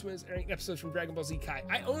 Adult Swim is airing episodes from Dragon Ball Z Kai.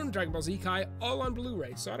 I own Dragon Ball Z Kai all on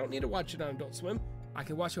Blu-ray, so I don't need to watch it on Adult Swim. I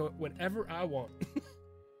can watch it whenever I want.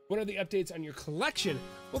 What are the updates on your collection?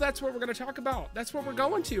 Well, that's what we're going to talk about. That's what we're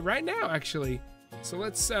going to right now, actually. So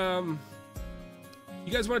let's, you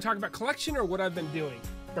guys want to talk about collection or what I've been doing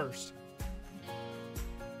first?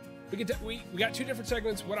 We got two different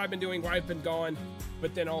segments, what I've been doing, why I've been gone,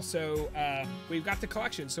 but then also we've got the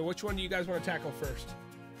collection. So which one do you guys want to tackle first?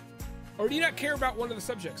 Or do you not care about one of the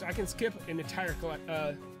subjects? I can skip an entire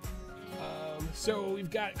so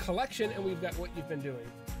we've got collection and we've got what you've been doing.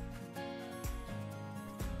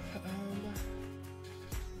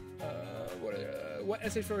 What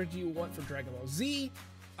SH Figuarts do you want for Dragon Ball Z?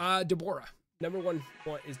 Deborah. Number one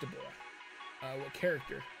is Deborah. What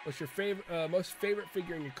character? What's your favorite, most favorite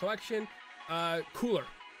figure in your collection? Cooler.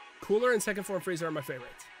 Cooler and second form Frieza are my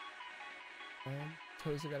favorites.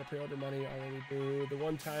 Totally got a pre-order money already. Boo. The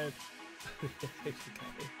one time.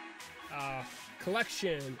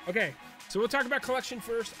 Collection. Okay, so we'll talk about collection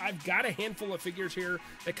first. I've got a handful of figures here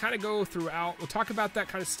that kind of go throughout. We'll talk about that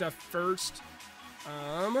kind of stuff first.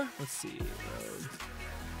 Let's see.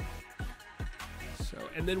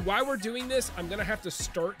 And then while we're doing this, I'm gonna have to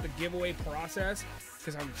start the giveaway process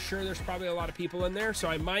because I'm sure there's probably a lot of people in there. So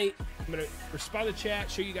I'm gonna respond to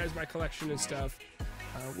chat, show you guys my collection and stuff.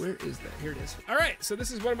 Where is that? Here it is. All right, so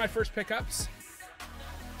this is one of my first pickups.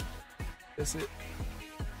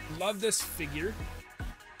 Love this figure.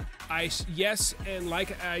 Yes, and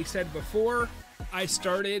like I said before, I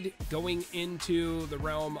started going into the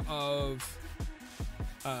realm of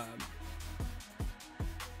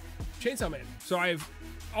Chainsaw Man. So I've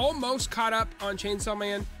almost caught up on Chainsaw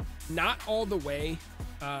Man, not all the way,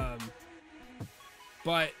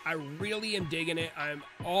 but I really am digging it. I'm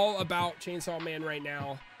all about Chainsaw Man right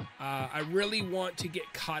now. I really want to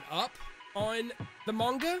get caught up on the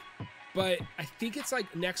manga, but I think it's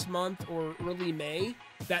like next month or early May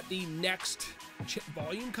that the next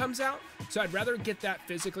volume comes out. So I'd rather get that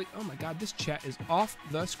physically. Oh my God, this chat is off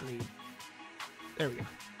the screen. There we go.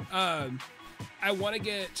 I want to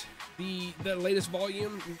get the latest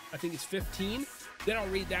volume. I think it's 15. Then I'll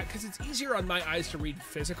read that because it's easier on my eyes to read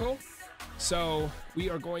physical. So we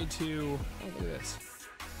are going to, oh, look at this.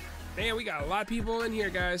 Man, we got a lot of people in here,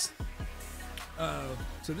 guys.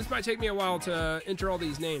 So this might take me a while to enter all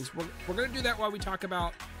these names. We're going to do that while we talk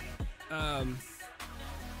about, I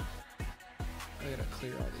gotta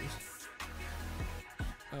clear all these.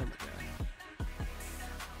 Oh my God.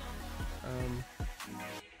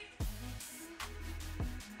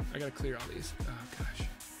 I gotta clear all these. Oh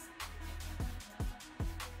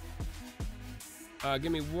gosh.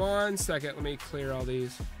 Give me 1 second. Let me clear all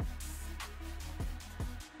these.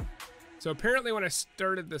 So apparently, when I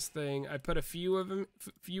started this thing, I put a few of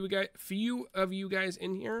you guys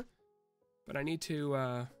in here, but I need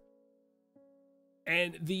to.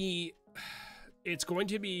 And it's going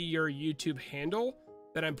to be your YouTube handle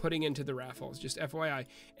that I'm putting into the raffles. Just FYI.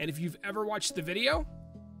 And if you've ever watched the video,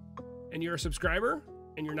 and you're a subscriber,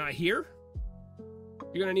 and you're not here,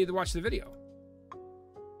 you're gonna need to watch the video.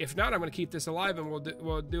 If not, I'm gonna keep this alive and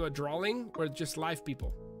we'll do a drawing with just live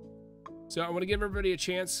people. So I want to give everybody a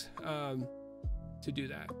chance to do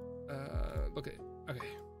that. Look at, okay.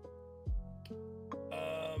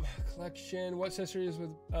 Collection. What accessories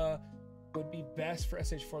would be best for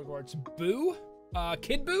SH Figuarts? Boo?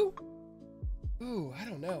 Kid Boo? Ooh, I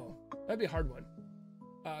don't know. That'd be a hard one.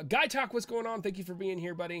 Guy Talk, what's going on? Thank you for being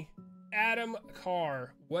here, buddy. Adam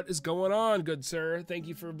Carr, what is going on, good sir? Thank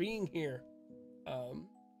you for being here.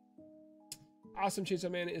 Awesome Chainsaw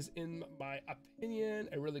Man is, in my opinion,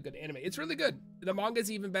 a really good anime. It's really good. The manga's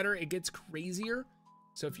even better. It gets crazier.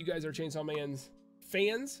 So if you guys are Chainsaw Man's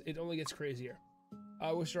fans, it only gets crazier.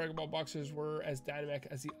 I wish Dragon Ball boxes were as dynamic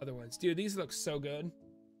as the other ones. Dude, these look so good.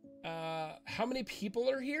 How many people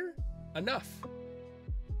are here? Enough.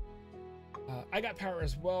 I got Power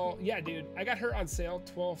as well. Yeah, dude, I got her on sale.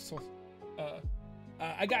 12. So,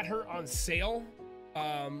 I got her on sale.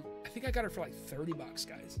 I think I got her for like 30 bucks,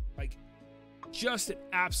 guys. Like, just an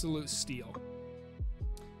absolute steal.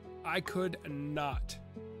 I could not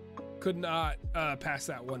could not pass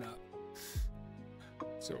that one up.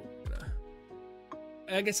 So,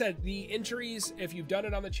 like I said, the entries, if you've done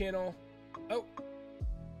it on the channel, oh,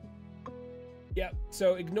 yeah.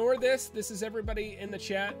 So ignore this. This is everybody in the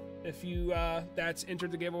chat. If you that's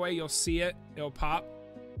entered the giveaway, you'll see it. It'll pop.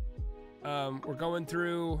 We're going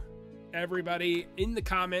through everybody in the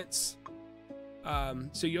comments.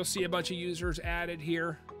 So you'll see a bunch of users added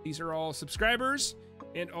here. These are all subscribers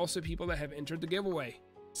and also people that have entered the giveaway.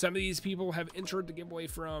 Some of these people have entered the giveaway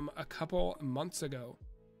from a couple months ago.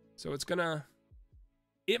 So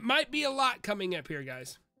it might be a lot coming up here,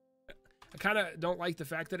 guys. I kind of don't like the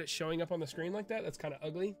fact that it's showing up on the screen like that. That's kind of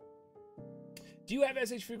ugly. Do you have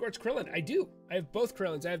SH Figuarts Krillin? I do. I have both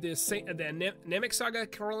Krillins. I have the Namek Saga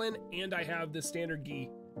Krillin, and I have the standard Gi.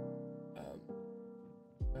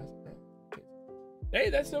 Hey,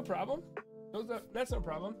 that's no problem. That's no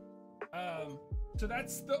problem. So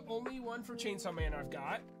that's the only one for Chainsaw Man I've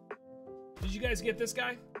got. Did you guys get this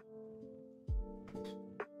guy?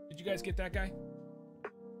 Did you guys get that guy?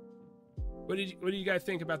 What did you guys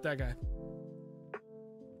think about that guy?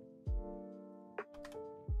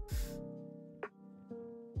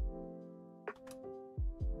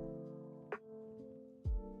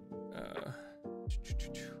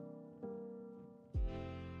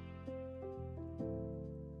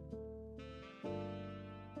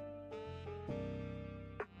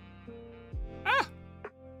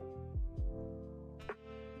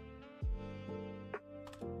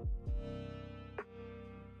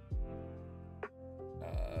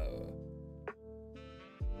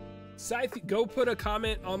 Scythe, go put a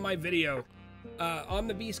comment on my video, on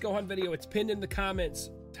the Beast Gohan video. It's pinned in the comments.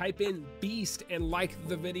 Type in Beast and like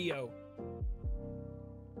the video.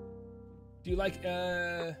 Do you like?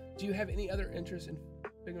 Do you have any other interest in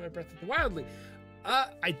Figuring My Breath of the Wildling?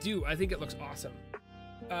 I do. I think it looks awesome.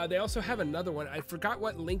 They also have another one. I forgot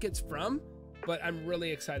what link it's from, but I'm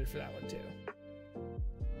really excited for that one too.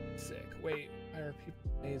 Sick. Wait, why are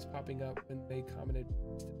people's names popping up when they commented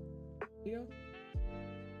video?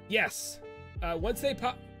 Yes. Once they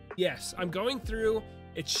pop, yes, I'm going through.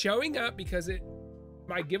 It's showing up because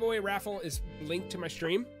my giveaway raffle is linked to my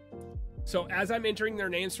stream. So as I'm entering their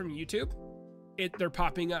names from YouTube, they're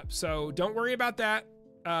popping up. So don't worry about that.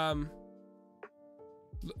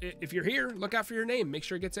 If you're here, look out for your name. Make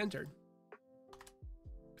sure it gets entered.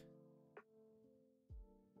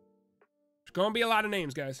 There's going to be a lot of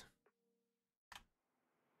names, guys.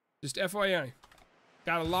 Just FYI.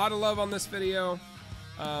 Got a lot of love on this video.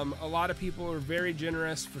 A lot of people are very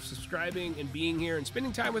generous for subscribing and being here and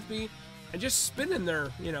spending time with me and just spending their,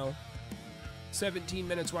 17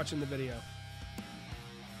 minutes watching the video.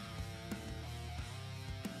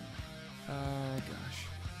 Oh gosh,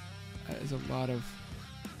 that is a lot of.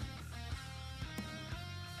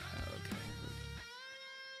 Okay.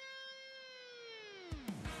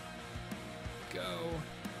 Go.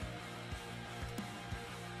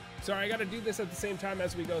 Sorry, I got to do this at the same time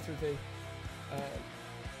as we go through things.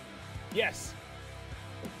 Yes.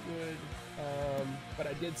 Good. But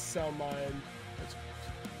I did sell mine.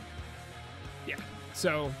 Yeah.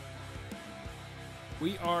 So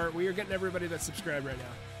we are getting everybody that's subscribed right now.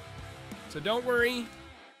 So don't worry.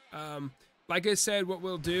 Like I said, what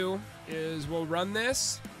we'll do is we'll run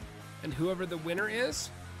this, and whoever the winner is,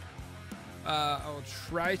 I'll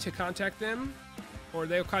try to contact them, or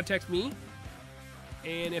they'll contact me.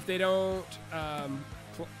 And if they don't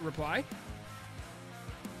reply,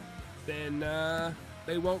 then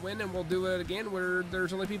they won't win, and we'll do it again where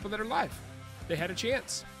there's only people that are live. They had a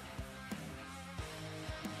chance.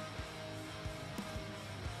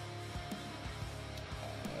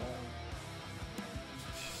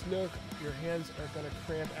 Snook, your hands are gonna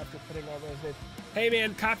cramp after putting all those names. Hey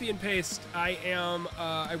man, copy and paste. I'm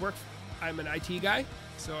an IT guy,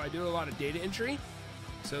 so I do a lot of data entry.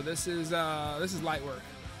 So this is light work.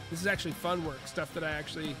 This is actually fun work, stuff that I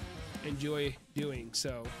actually enjoy doing.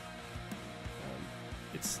 So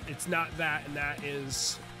it's not that, and that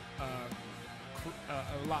is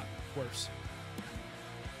a lot worse.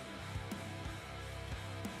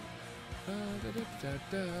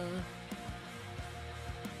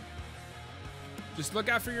 Just look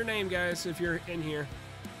out for your name, guys, if you're in here.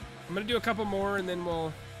 I'm gonna do a couple more, and then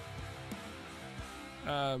we'll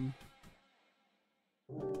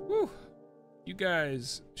whew. You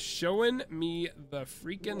guys showing me the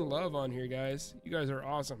freaking love on here, guys. You guys are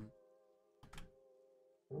awesome.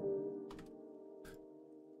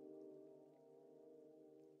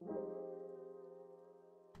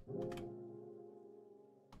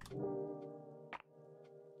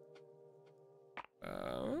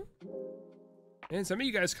 And some of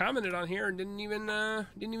you guys commented on here and didn't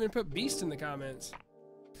even put Beast in the comments.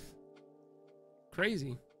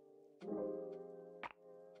 Crazy.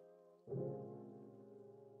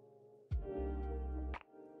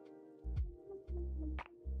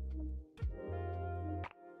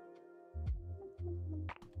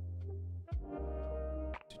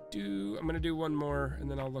 I'm gonna do one more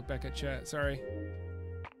and then I'll look back at chat. Sorry.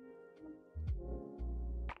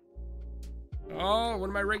 Oh, one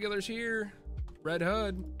of my regulars here. Red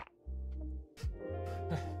Hood.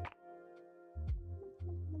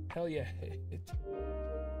 Hell yeah.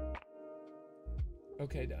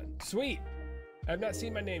 Okay, done. Sweet. I've not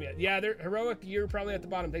seen my name yet. Yeah, they're heroic. You're probably at the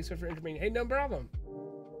bottom. Thanks for intervening. Hey, no problem.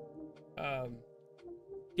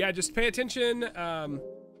 Yeah, just pay attention.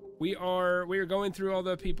 We are going through all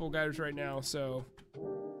the people guys right now. So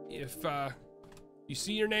if you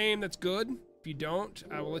see your name, that's good. If you don't,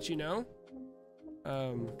 I will let you know.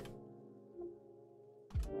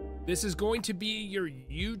 This is going to be your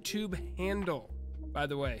YouTube handle, by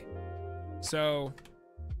the way. So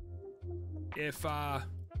if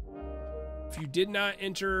you did not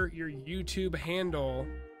enter your YouTube handle,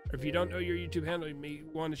 or if you don't know your YouTube handle, you may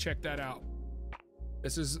want to check that out.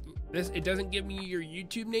 It doesn't give me your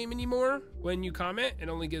YouTube name anymore when you comment. It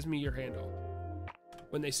only gives me your handle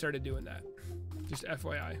when they started doing that. Just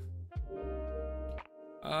FYI.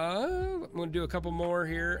 I'm gonna do a couple more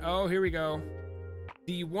here. Oh, here we go.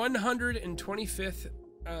 The 125th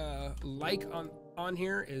like on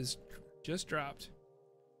here is just dropped.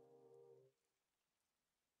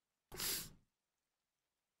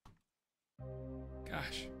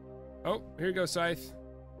 Gosh. Oh, here you go, Scythe.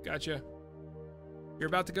 Gotcha. You're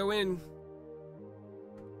about to go in.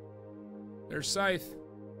 There's Scythe.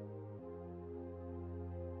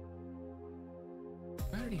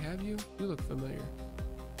 I already have you. You look familiar.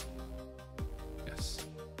 Yes.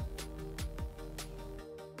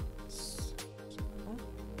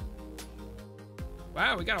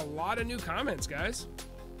 Wow, we got a lot of new comments, guys.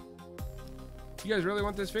 You guys really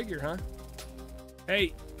want this figure, huh?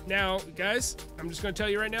 Hey, now, guys, I'm just going to tell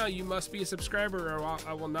you right now, you must be a subscriber or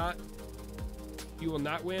I will not. You will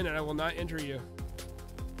not win, and I will not enter you.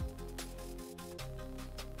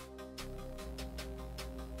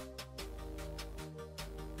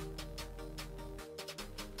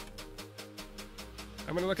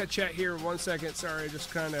 I'm gonna look at chat here 1 second. Sorry,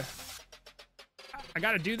 just kind of. I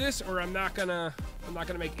gotta do this, or I'm not gonna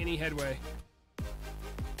make any headway.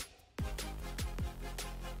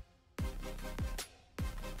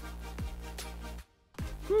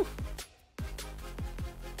 Whew.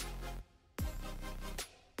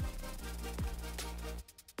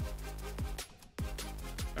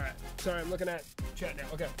 Sorry, I'm looking at chat now.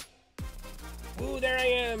 Okay. Ooh, there I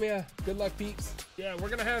am. Yeah. Good luck, peeps. Yeah, we're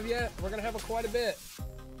gonna have quite a bit.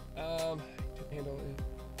 To handle it.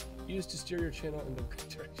 Used to steer your channel in the right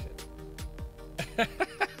direction.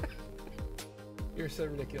 You're so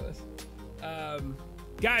ridiculous.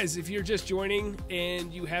 Guys, if you're just joining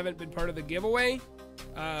and you haven't been part of the giveaway,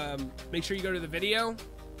 make sure you go to the video.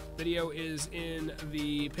 Video is in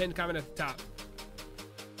the pinned comment at the top.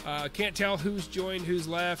 Can't tell who's joined, who's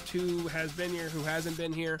left, who has been here, who hasn't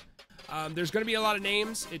been here. There's going to be a lot of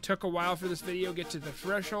names. It took a while for this video to get to the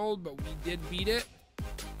threshold, but we did beat it.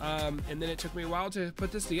 And then it took me a while to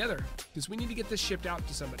put this together because we need to get this shipped out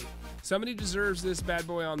to somebody. Somebody deserves this bad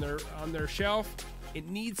boy on their shelf. It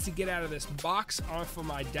needs to get out of this box off of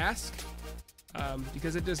my desk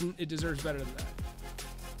because it deserves better than that.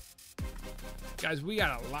 Guys, we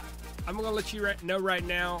got a lot. I'm gonna let you know right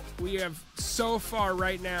now. We have so far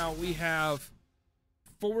right now. We have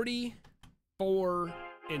 44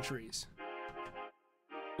 entries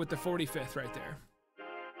with the 45th right there.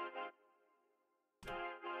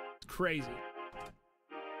 It's crazy.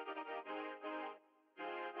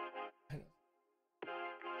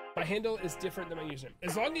 My handle is different than my username.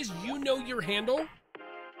 As long as you know your handle,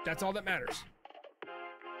 that's all that matters.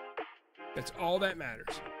 That's all that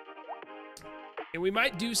matters. And we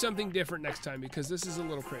might do something different next time because this is a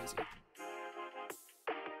little crazy.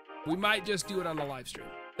 We might just do it on the live stream.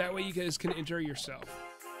 That way you guys can enter yourself.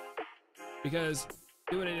 Because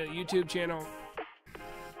doing it on a YouTube channel,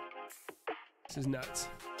 this is nuts.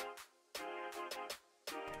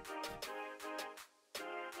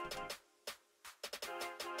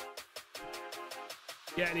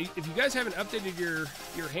 Yeah, and if you guys haven't updated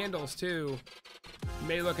your handles too, you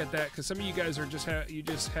may look at that because some of you guys are just have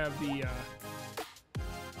the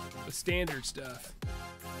standard stuff.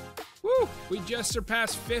 Woo! We just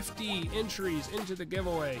surpassed 50 entries into the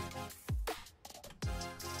giveaway.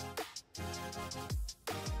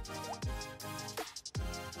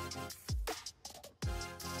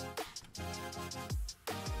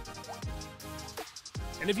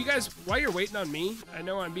 And if you guys, while you're waiting on me, I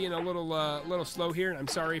know I'm being a little slow here, and I'm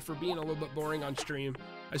sorry for being a little bit boring on stream.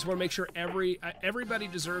 I just want to make sure everybody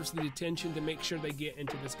deserves the attention to make sure they get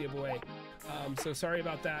into this giveaway. So sorry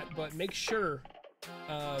about that, but make sure,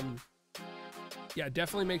 yeah,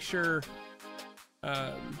 definitely make sure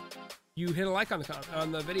you hit a like on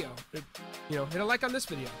the video. You know, hit a like on this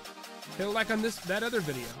video. Hit a like on that other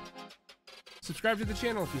video. Subscribe to the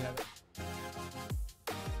channel if you haven't.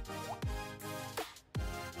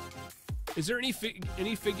 Is there any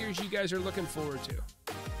figures you guys are looking forward to?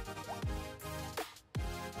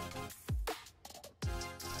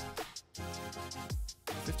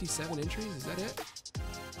 $57 entries, is that it?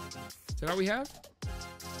 Is that all we have?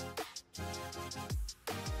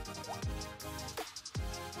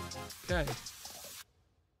 Okay.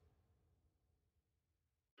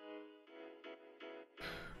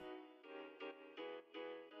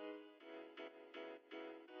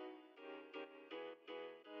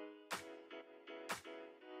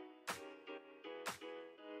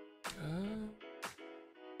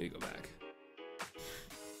 Let me go back.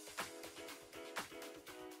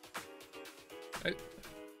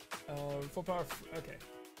 Full power. Okay,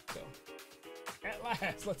 so at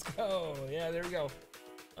last, let's go. Yeah, there we go.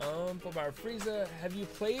 Full power Frieza. Have you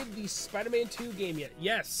played the Spider-Man 2 game yet?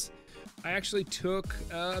 Yes. I actually took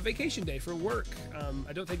a vacation day for work.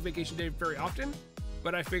 I don't take vacation day very often,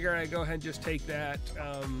 but I figure I'd go ahead and just take that.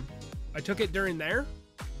 I took it during there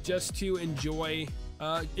just to enjoy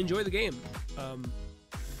the game.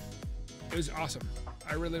 It was awesome.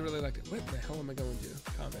 I really liked it. What the hell am I going to?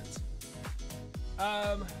 Comments.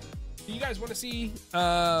 Do you guys want to see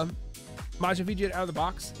Majin Vegeta out of the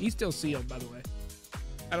box? He's still sealed, by the way.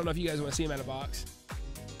 I don't know if you guys want to see him out of the box.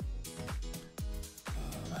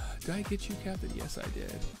 Did I get you, Captain? Yes, I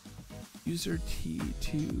did. User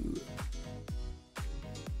T2.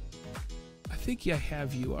 I think I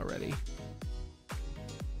have you already.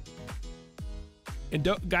 And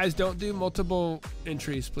guys, don't do multiple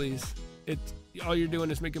entries, please. All you're doing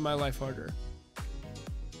is making my life harder.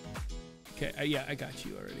 Okay, yeah, I got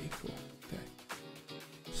you already. Cool. Okay.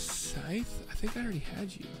 Scythe? I think I already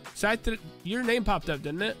had you. Scythe, your name popped up,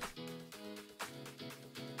 didn't it?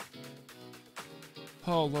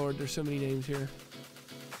 Oh, Lord, there's so many names here.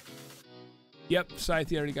 Yep,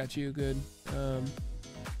 Scythe, I already got you. Good.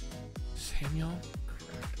 Samuel?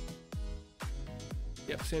 Correct.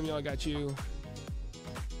 Yep, Samuel, I got you.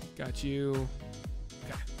 Got you.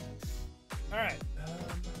 Okay. All right.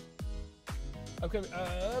 Okay.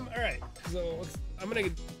 All right. So I'm gonna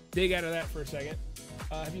dig out of that for a second.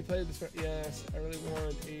 Have you played this? Yes. I really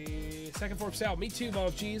want a second form cell. Me too, Ball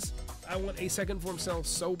of Cheese. I want a second form cell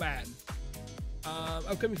so bad.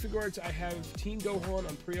 Upcoming Figuarts. I have Teen Gohan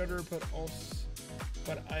on pre-order,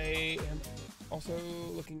 but I am also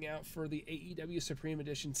looking out for the AEW Supreme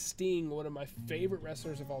Edition Sting, one of my favorite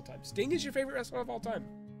wrestlers of all time. Sting is your favorite wrestler of all time.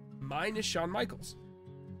 Mine is Shawn Michaels.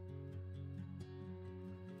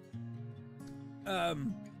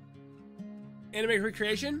 Anime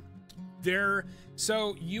recreation.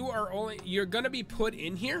 So you're gonna be put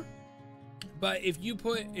in here, but if you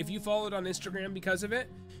followed on Instagram because of it,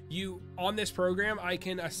 on this program I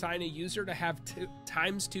can assign a user to have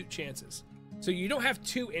times 2 chances. So you don't have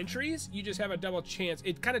 2 entries, you just have a double chance.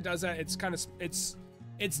 It kind of does that.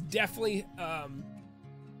 It's definitely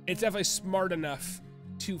smart enough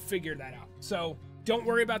to figure that out. So don't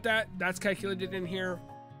worry about that. That's calculated in here.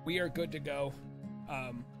 We are good to go.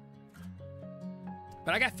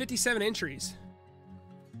 But I got 57 entries.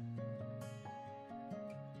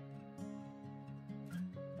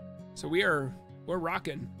 So we're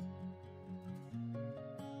rocking.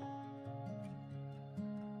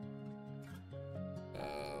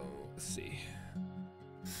 Let's see.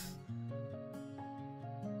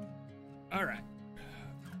 All right.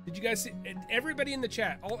 Did you guys see, everybody in the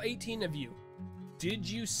chat, all 18 of you, did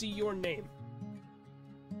you see your name?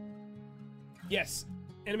 Yes.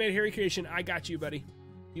 Animated Harry Creation, I got you, buddy.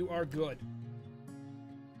 You are good.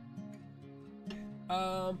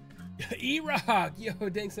 E-Rock! Yo,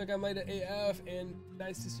 thanks, look, I'm late at AF, and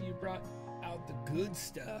nice to see you brought out the good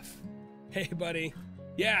stuff. Hey, buddy.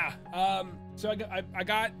 Yeah, so I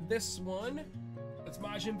got this one. That's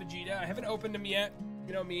Majin Vegeta. I haven't opened them yet.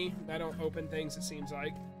 You know me, I don't open things, it seems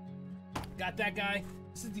like. Got that guy.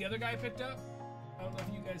 This is the other guy I picked up. I don't know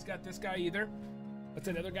if you guys got this guy either. That's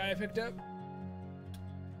another guy I picked up.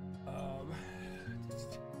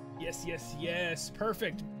 Yes.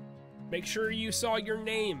 Perfect. Make sure you saw your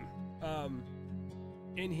name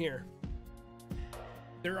in here.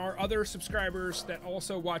 There are other subscribers that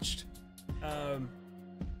also watched.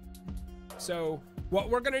 So what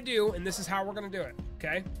we're gonna do, and this is how we're gonna do it,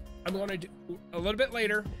 okay? I'm going to do a little bit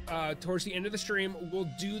later, towards the end of the stream, we'll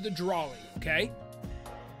do the drawing, okay?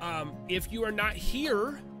 If you are not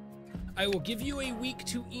here, I will give you a week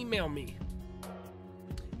to email me.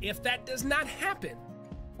 If that does not happen,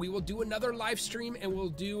 we will do another live stream and we'll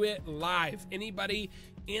do it live. Anybody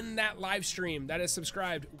in that live stream that is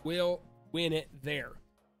subscribed will win it there.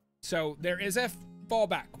 So there is a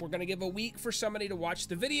fallback. We're going to give a week for somebody to watch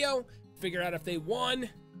the video, figure out if they won.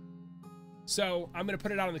 So I'm going to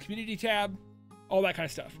put it out on the community tab, all that kind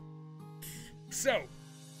of stuff. So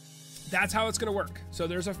that's how it's going to work. So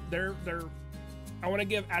there's a, I want to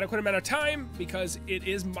give adequate amount of time because it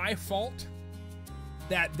is my fault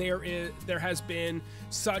that there has been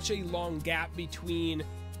such a long gap between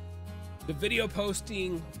the video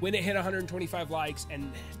posting when it hit 125 likes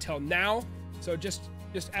and till now. So just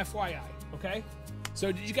FYI, okay?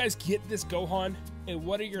 So did you guys get this Gohan? And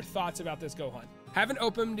what are your thoughts about this Gohan? Haven't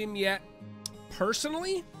opened him yet.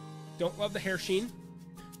 Personally, don't love the hair sheen.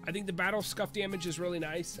 I think the battle scuff damage is really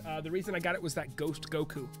nice. The reason I got it was that Ghost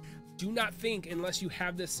Goku. Do not think, unless you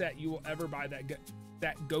have this set, you will ever buy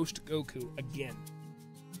that Ghost Goku again.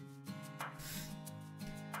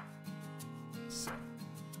 So.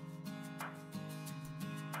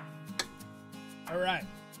 All right.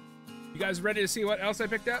 You guys ready to see what else I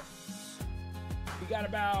picked up? We got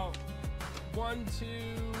about 1, 2,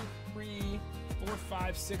 3, 4,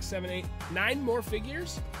 5, 6, 7, 8, 9 more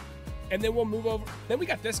figures. And then we'll move over. Then we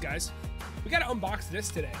got this, guys. We got to unbox this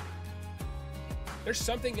today. There's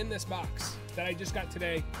something in this box that I just got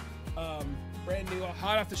today. Brand new,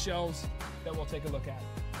 hot off the shelves, that we'll take a look at.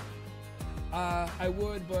 I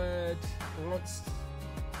would, but I want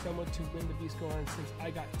someone to win the Beast Gohan since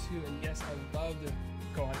I got 2. And yes, I love the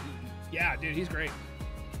Gohan Eaton. Yeah, dude, he's great.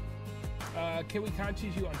 Can we contact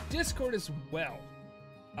you on Discord as well?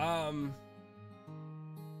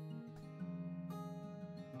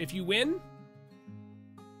 If you win,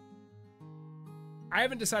 I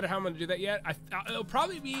haven't decided how I'm going to do that yet. It'll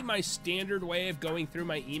probably be my standard way of going through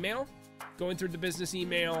my email, going through the business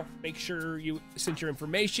email, make sure you sent your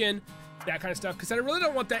information, that kind of stuff. Because I really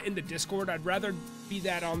don't want that in the Discord. I'd rather be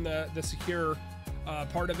that on the secure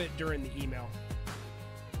part of it during the email.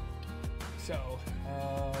 So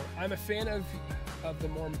I'm a fan of the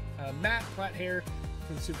more matte flat hair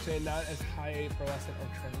for the Super Saiyan, not as high for less than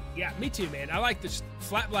Ultra. Yeah, me too, man. I like this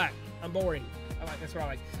flat black. I'm boring. That's what I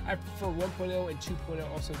like. I prefer 1.0 and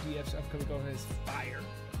 2.0. Also, DF's upcoming Gohan is fire.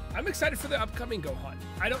 I'm excited for the upcoming Gohan.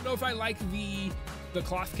 I don't know if I like the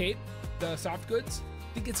cloth cape, the soft goods.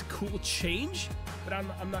 I think it's a cool change, but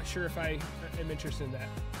I'm not sure if I am interested in that.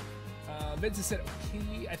 Vincent said,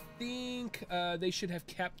 okay, I think they should have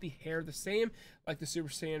kept the hair the same, like the Super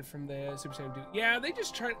Saiyan from the Super Saiyan dude. Yeah, they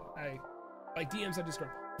just tried, like DMs on Discord.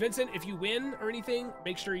 Vincent, if you win or anything,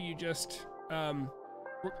 make sure you just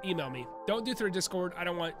email me. Don't do through Discord. I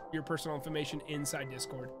don't want your personal information inside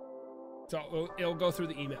Discord. So it'll go through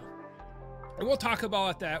the email. And we'll talk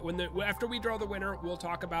about that after we draw the winner, we'll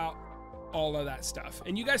talk about all of that stuff.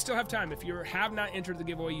 And you guys still have time. If you have not entered the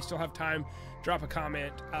giveaway, you still have time. Drop a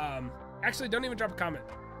comment. Actually, don't even drop a comment.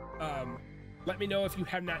 Let me know if you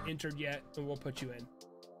have not entered yet, and we'll put you in.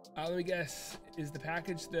 Let me guess. Is the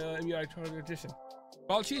package the electronic edition?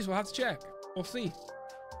 Ball cheese, we'll have to check. We'll see.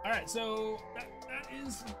 All right, so that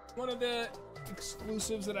is one of the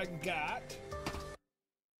exclusives that I got.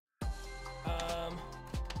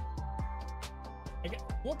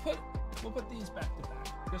 We'll put these back to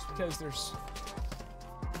back, just because there's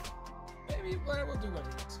maybe we'll do one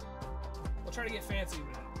of these. We'll try to get fancy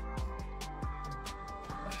with it.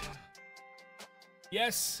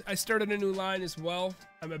 Yes, I started a new line as well.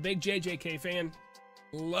 I'm a big JJK fan.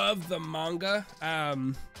 Love the manga. I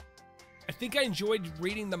think I enjoyed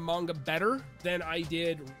reading the manga better than I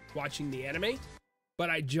did watching the anime,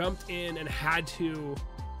 but I jumped in and had to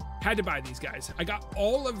buy these guys. I got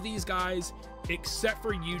all of these guys except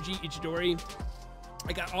for Yuji Ichidori.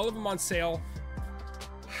 I got all of them on sale.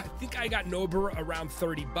 I think I got Nobara around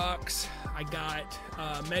 30 bucks. I got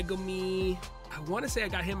Megumi, I want to say I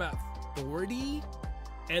got him at 40,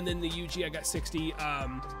 and then the Yuji I got 60.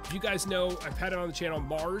 If you guys know, I've had it on the channel,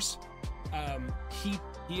 Mars.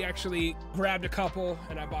 He actually grabbed a couple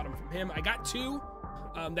and I bought them from him. I got 2.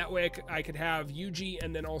 That way I could have Yuji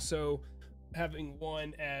and then also having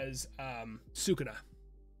one as Sukuna.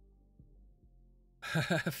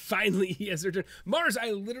 Finally, he has returned. Mars,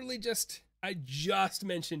 I just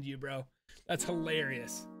mentioned you, bro. That's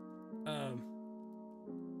hilarious.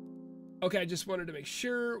 Okay, I just wanted to make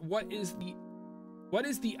sure. What is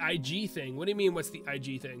the IG thing? What do you mean, what's the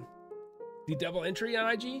IG thing? The double entry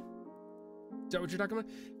on IG? Is that what you're talking about?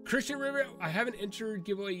 Christian River, I haven't entered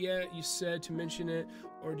giveaway yet. You said to mention it,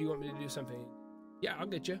 or do you want me to do something? Yeah, I'll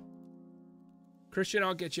get you. Christian,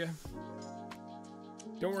 I'll get you.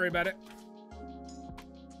 Don't worry about it.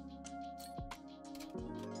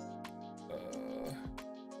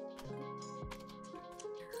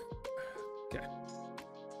 Okay.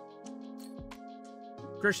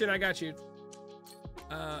 Christian, I got you.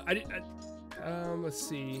 Let's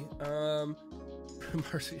see.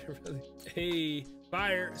 Marcy, really. Hey,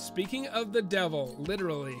 fire. Speaking of the devil,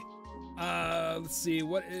 literally. Let's see.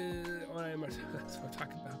 What am I? That's what I'm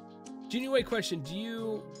talking about. Genuine question. Do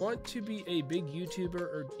you want to be a big YouTuber,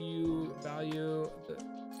 or do you value the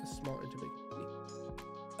small into big?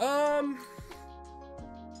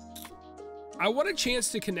 I want a chance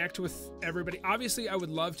to connect with everybody. Obviously, I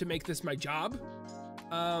would love to make this my job.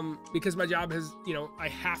 Because my job has, you know, I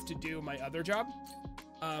have to do my other job,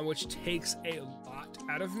 which takes a lot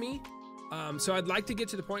out of me. So I'd like to get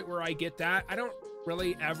to the point where I get that. I don't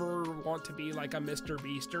really ever want to be like a Mr.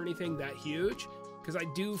 Beast or anything that huge, because I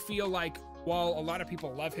do feel like while a lot of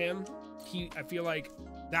people love him, I feel like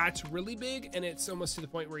that's really big, and it's almost to the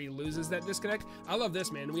point where he loses that disconnect. I love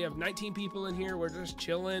this, man. We have 19 people in here. We're just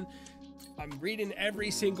chilling. I'm reading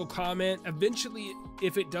every single comment. Eventually,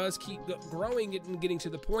 if it does keep growing and getting to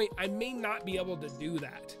the point, I may not be able to do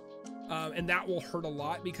that. And that will hurt a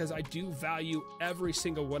lot, because I do value every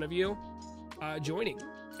single one of you joining.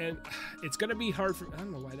 And it's going to be hard for, I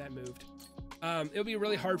don't know why that moved. It'll be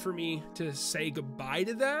really hard for me to say goodbye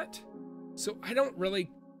to that. So I don't really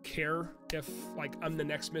care if like I'm the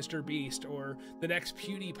next Mr. Beast or the next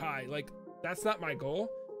PewDiePie. Like, that's not my goal.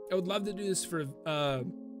 I would love to do this for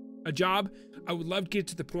a job. I would love to get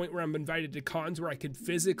to the point where I'm invited to cons where I could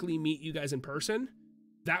physically meet you guys in person.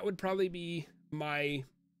 That would probably be my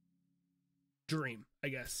dream, I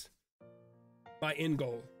guess. My end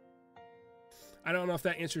goal. I don't know if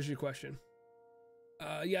that answers your question.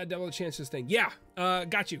 Yeah, double the chances thing. Yeah,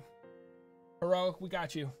 got you. Heroic, we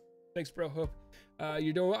got you. Thanks, bro. Hope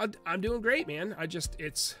you're doing well. I'm doing great, man.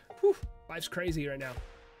 Whew, life's crazy right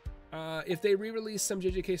now. If they re-release some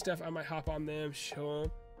JJK stuff, I might hop on them.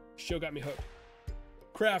 Show got me hooked.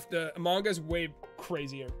 Craft, manga's way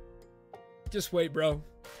crazier. Just wait, bro.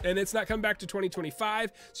 And it's not coming back to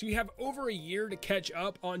 2025, so you have over a year to catch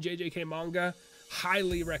up on JJK manga.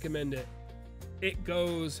 Highly recommend it. It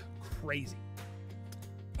goes crazy.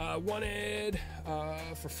 Wanted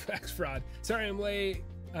for fax fraud. Sorry I'm late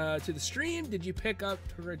to the stream. Did you pick up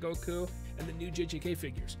Goku and the new JJK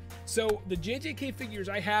figures? So the JJK figures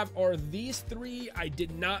I have are these three. I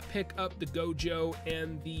did not pick up the Gojo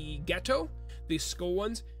and the Ghetto, the skull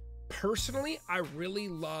ones. Personally, I really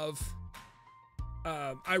love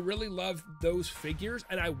those figures,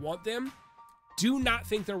 and I want them. Do not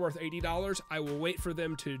think they're worth $80. I will wait for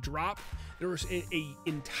them to drop. There was an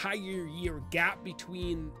entire year gap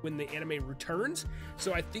between when the anime returns,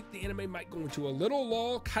 so I think the anime might go into a little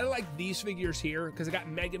lull, kind of like these figures here, because I got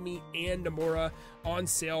Megami and Nomura on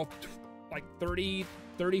sale, like 30,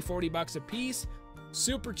 40 bucks a piece,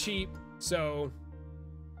 super cheap. So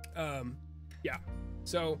yeah,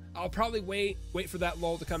 so I'll probably wait for that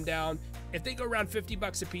lull to come down. If they go around 50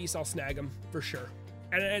 bucks a piece, I'll snag them for sure,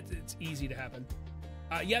 and it's easy to happen.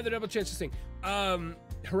 Yeah, the double chances thing.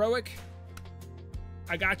 Heroic,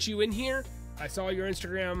 I got you in here. I saw your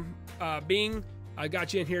Instagram Bing. I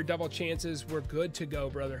got you in here. Double chances. We're good to go,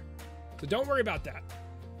 brother. So don't worry about that.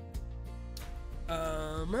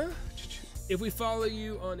 If we follow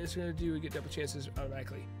you on Instagram, do we get double chances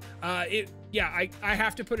automatically? Yeah, I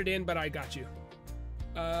have to put it in, but I got you.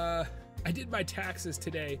 I did my taxes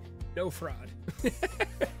today. No fraud.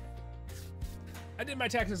 I did my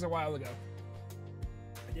taxes a while ago.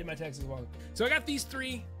 So I got these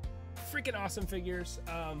three freaking awesome figures,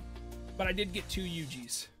 but I did get 2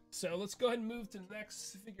 UGs. So let's go ahead and move to the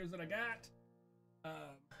next figures that I got.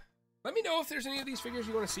 Let me know if there's any of these figures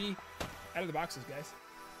you want to see out of the boxes, guys.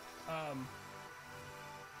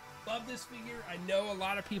 Love this figure. I know a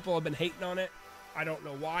lot of people have been hating on it. I don't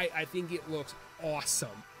know why. I think it looks awesome.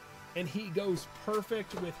 And he goes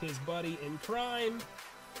perfect with his buddy in crime.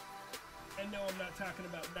 And no, I'm not talking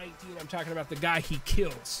about 19. I'm talking about the guy he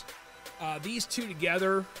kills. These two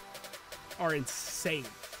together are insane.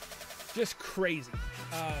 Just crazy.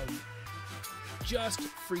 Just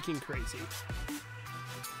freaking crazy.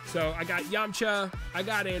 So I got Yamcha. I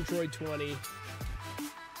got Android 20.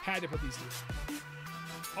 Had to put these two.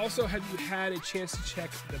 Also, have you had a chance to check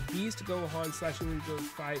the Beast Gohan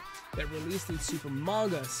 / fight that released in Super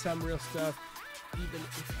Manga? Some real stuff, even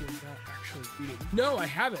if you're not actually reading. No, I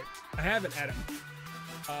haven't. I haven't, Adam.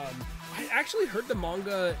 I actually heard the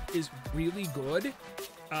manga is really good.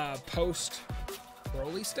 post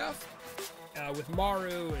Broly stuff with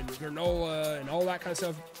Maru and Granola and all that kind of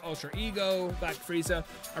stuff, Ultra Ego, Black Frieza.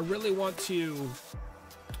 I really want to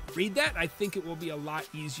read that. I think it will be a lot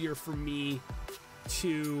easier for me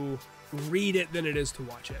to read it than it is to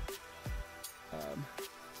watch it.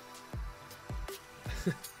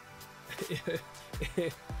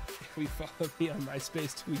 If we follow me on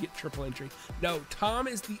MySpace, do we get triple entry? No, Tom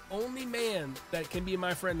is the only man that can be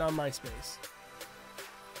my friend on MySpace.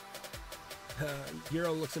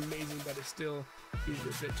 Euro looks amazing, but it's still he's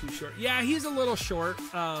a bit too short. Yeah, he's a little short,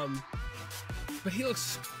 but he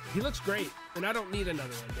looks great, and I don't need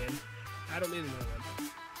another one, man. I don't need another one.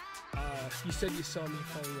 You said you saw me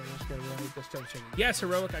following you on Instagram. Just start checking. Yes,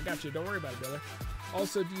 Heroic, I got you. Don't worry about it, brother.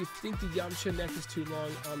 Also, do you think the Yamcha neck is too long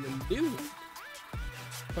on the new one?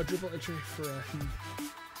 Quadruple entry for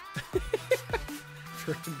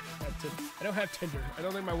I don't have Tinder. I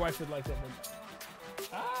don't think my wife would like that one.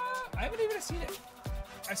 I haven't even seen it.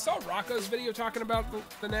 I saw Rocco's video talking about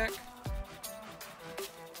the neck.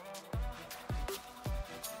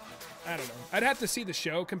 I don't know. I'd have to see the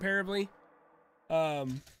show comparably.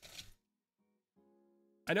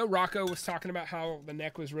 I know Rocco was talking about how the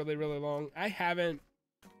neck was really, really long. I haven't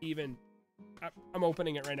even... I'm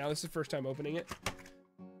opening it right now. This is the first time opening it.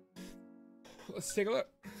 Let's take a look.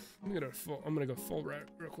 I'm gonna go full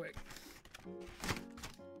real quick.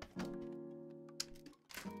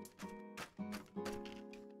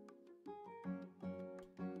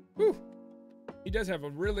 Whew. He does have a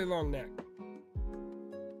really long neck.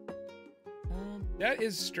 That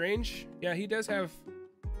is strange. Yeah, he does have...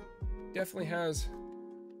 Definitely has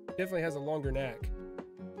a longer neck.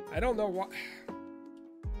 I don't know why.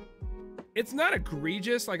 It's not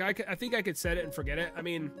egregious. Like I think I could set it and forget it. I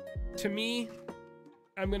mean, to me,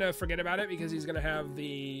 I'm gonna forget about it because he's gonna have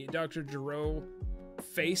the Dr. Gero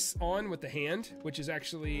face on with the hand, which is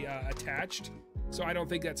actually attached. So I don't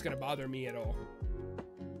think that's gonna bother me at all.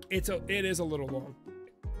 It is a little long.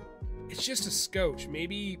 It's just a scotch,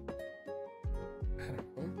 maybe. I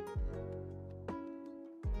don't know.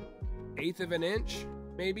 1/8 of an inch,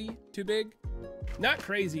 maybe too big. Not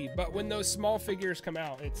crazy, but when those small figures come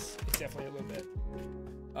out, it's definitely a little bit.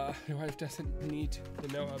 Your wife doesn't need to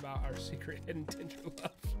know about our secret hidden Tinder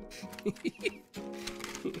love.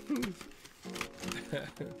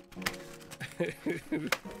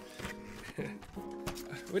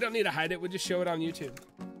 We don't need to hide it. We'll just show it on YouTube.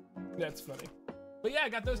 That's funny. But yeah, I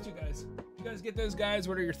got those two guys. You guys get those guys?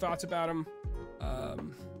 What are your thoughts about them?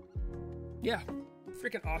 Yeah,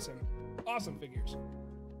 freaking awesome. Awesome figures.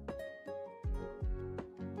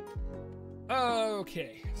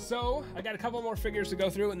 Okay, so I got a couple more figures to go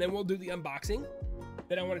through, and then we'll do the unboxing.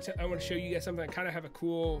 Then I want to show you guys something. I kind of have a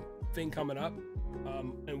cool thing coming up,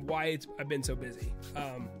 and why I've been so busy.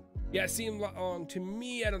 Yeah, it seemed long to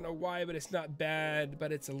me. I don't know why, but it's not bad.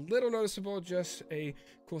 But it's a little noticeable. Just a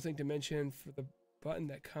cool thing to mention for the button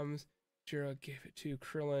that comes. Jiro gave it to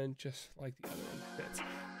Krillin, just like the other one fits.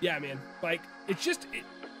 Yeah, man. Like it's just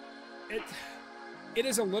it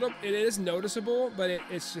is a little. It is noticeable, but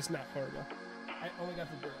it's just not horrible. I only got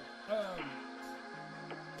the girl.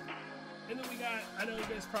 And then we got, I know you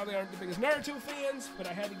guys probably aren't the biggest Naruto fans, but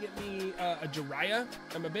I had to get me a Jiraiya.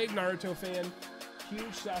 I'm a big Naruto fan,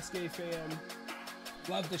 huge Sasuke fan,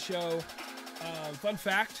 love the show. Fun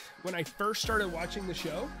fact, when I first started watching the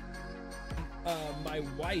show, my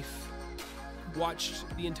wife watched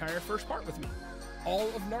the entire first part with me, all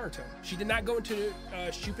of Naruto. She did not go into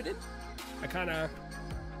Shippuden. I kind of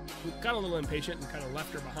got a little impatient and kind of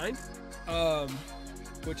left her behind,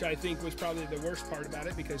 which I think was probably the worst part about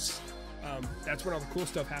it because that's when all the cool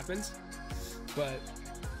stuff happens. But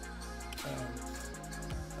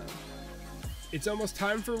it's almost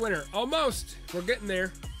time for winter. Almost. We're getting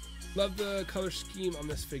there. Love the color scheme on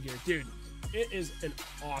this figure. Dude, it is an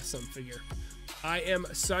awesome figure. I am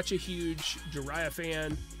such a huge Jiraiya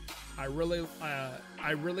fan. I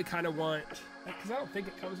really kind of want, because I don't think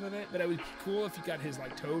it comes with it, but it would be cool if you got his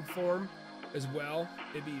like Toad form as well.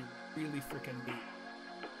 It'd be really freaking neat.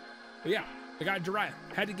 But yeah, I got Jiraiya.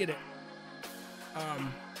 Had to get it.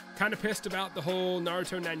 Kind of pissed about the whole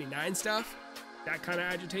Naruto 99 stuff. That kind of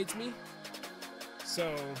agitates me.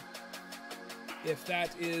 So if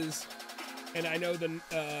that is, and I know the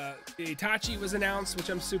Itachi was announced, which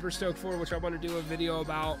I'm super stoked for, which I want to do a video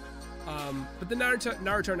about. But the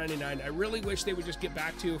Naruto 99, I really wish they would just get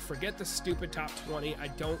back to, forget the stupid top 20. I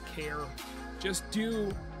don't care. Just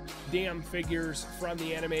do damn figures from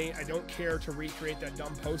the anime. I don't care to recreate that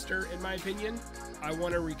dumb poster, in my opinion. I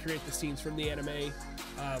want to recreate the scenes from the anime.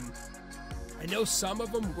 I know some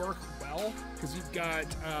of them work well, because you've got,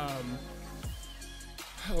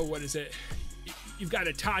 oh, what is it? You've got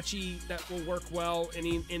Itachi that will work well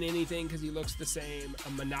in anything because he looks the same. A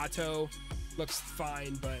Minato looks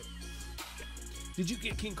fine, but yeah. Did you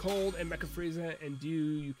get King Cold and Mecha Frieza? And do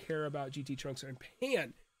you care about GT Trunks and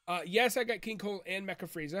Pan? Yes, I got King Cold and Mecha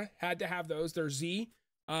Frieza. Had to have those. They're Z.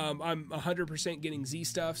 I'm 100% getting Z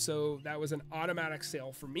stuff, so that was an automatic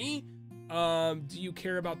sale for me. Do you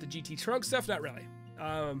care about the GT Trunks stuff? Not really.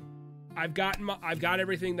 I've got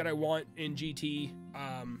everything that I want in GT,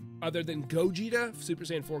 other than Gogeta, Super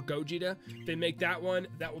Saiyan 4 Gogeta. If they make that one,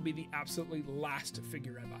 that will be the absolutely last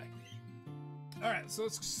figure I buy. All right, so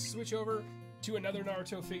let's switch over to another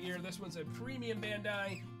Naruto figure. This one's a premium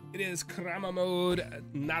Bandai. It is Kurama Mode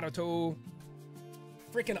Naruto.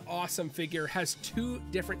 Freaking awesome figure. Has 2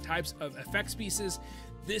 different types of effects pieces.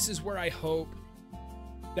 This is where I hope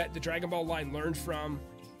that the Dragon Ball line learned from.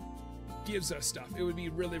 Gives us stuff. It would be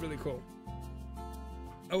really, really cool.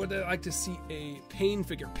 I would like to see a Pain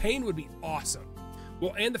figure. Pain would be awesome.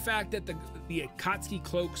 Well, and the fact that the Akatsuki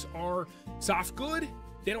cloaks are soft good,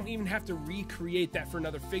 they don't even have to recreate that for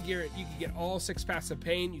another figure. You could get all 6 packs of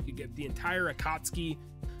Pain. You could get the entire Akatsuki.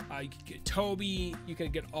 You could get Toby. You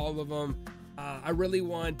could get all of them. I really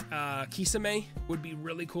want Kisame. Would be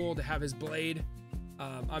really cool to have his blade.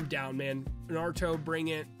 I'm down, man. Naruto, bring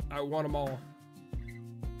it. I want them all.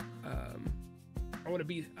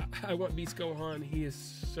 I want Beast Gohan. He is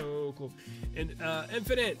so cool. And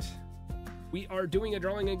Infinite, we are doing a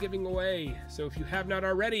drawing and giving away. So if you have not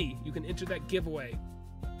already, you can enter that giveaway.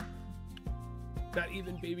 Not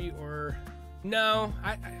even Baby or no.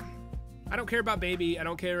 I don't care about Baby. I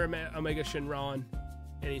don't care Omega Shenron,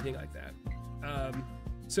 anything like that.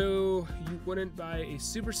 So you wouldn't buy a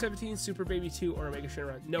Super 17, Super Baby 2, or Omega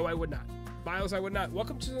Shenron? No, I would not. Miles, I would not.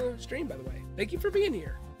 Welcome to the stream, by the way. Thank you for being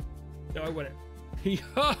here. No, I wouldn't.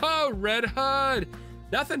 Yo, Red Hood.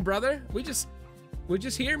 Nothing, brother. We're just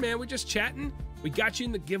here, man. We're just chatting. We got you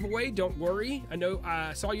in the giveaway. Don't worry. I know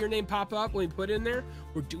I saw your name pop up when we put in there.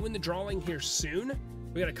 We're doing the drawing here soon.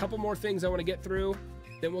 We got a couple more things I want to get through.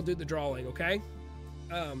 Then we'll do the drawing, okay?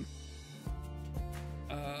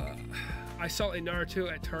 I saw a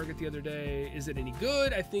Naruto at Target the other day. Is it any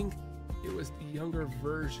good? I think it was the younger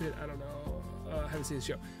version. I don't know. I haven't seen the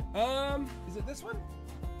show. Is it this one?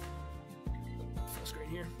 Full screen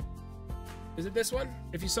here. Is it this one?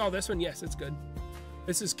 If you saw this one, yes, it's good.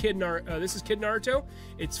 This is Kid Naruto.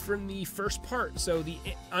 It's from the first part. So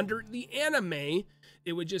under the anime,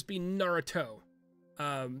 it would just be Naruto.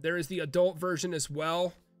 There is the adult version as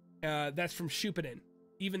well. That's from Shippuden,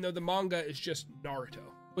 even though the manga is just Naruto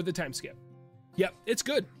with the time skip. Yep, it's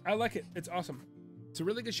good. I like it. It's awesome. It's a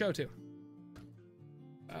really good show too.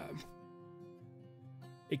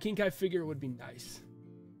 A King Kai figure would be nice.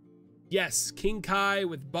 Yes, King Kai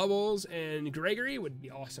with Bubbles and Gregory would be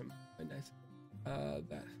awesome. Nice.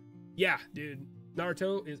 Yeah, dude,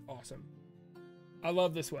 Naruto is awesome. I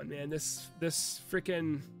love this one, man. This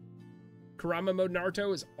freaking Kurama Mode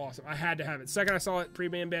Naruto is awesome. I had to have it. Second I saw it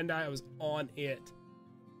pre-ban Bandai, I was on it.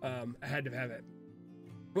 I had to have it.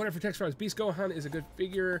 Wonder for text files. Beast Gohan is a good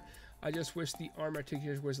figure. I just wish the arm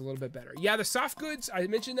articulation was a little bit better. Yeah, the soft goods, I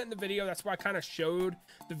mentioned that in the video. That's why I kind of showed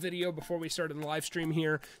the video before we started the live stream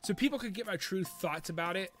here, so people could get my true thoughts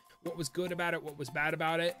about it, what was good about it, what was bad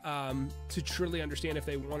about it, to truly understand if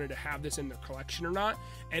they wanted to have this in their collection or not.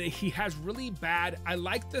 And he has really bad, I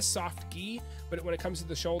like the soft gi, but when it comes to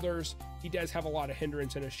the shoulders, he does have a lot of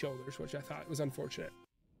hindrance in his shoulders, which I thought was unfortunate.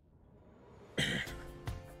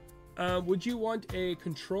 Would you want a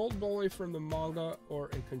controlled Broly from the manga or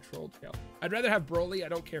a controlled Kale? I'd rather have Broly. I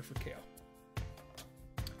don't care for Kale.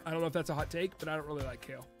 I don't know if that's a hot take, but I don't really like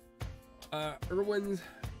Kale.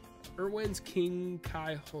 Irwin's King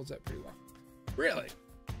Kai holds up pretty well. Really?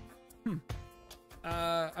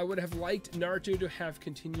 I would have liked Naruto to have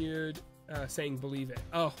continued saying believe it.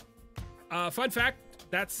 Oh, fun fact,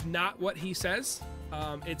 that's not what he says.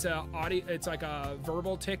 It's like a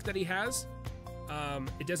verbal tick that he has.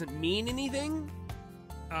 It doesn't mean anything,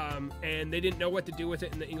 and they didn't know what to do with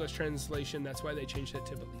it in the English translation. That's why they changed it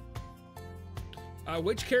to believe.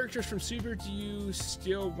 Which characters from Super do you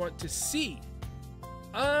still want to see?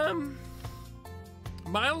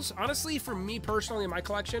 Miles, honestly, for me personally in my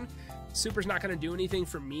collection, Super's not going to do anything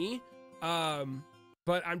for me,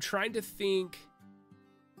 but I'm trying to think.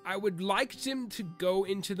 I would like him to go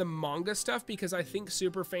into the manga stuff because I think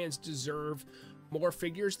Super fans deserve more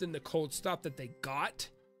figures than the cold stuff that they got.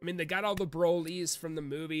 I mean, they got all the Brolys from the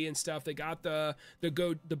movie and stuff. They got the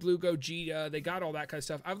blue Gogeta. They got all that kind of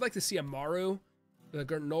stuff. I would like to see a Maru, the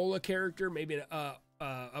Granola character, maybe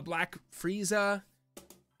a Black Frieza.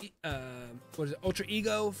 What is it? Ultra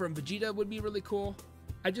Ego from Vegeta would be really cool.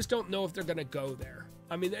 I just don't know if they're gonna go there.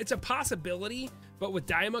 I mean, it's a possibility, But with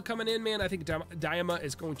Daima coming in, man, I think Daima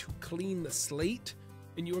is going to clean the slate,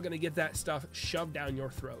 and you are going to get that stuff shoved down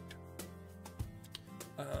your throat.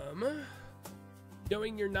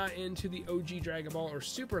 Knowing you're not into the OG Dragon Ball or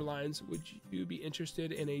Super lines, would you be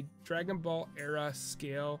interested in a Dragon Ball era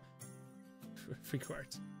scale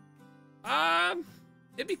Figuarts?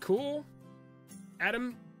 It'd be cool.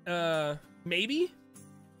 Adam, maybe.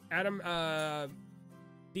 Adam,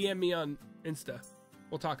 DM me on Insta.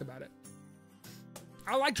 We'll talk about it.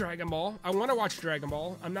 I like Dragon Ball. I want to watch Dragon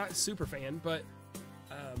Ball. I'm not a super fan, but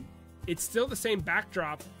it's still the same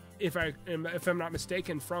backdrop, if I'm not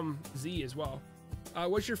mistaken, from Z as well.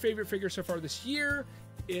 What's your favorite figure so far this year?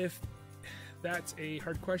 If that's a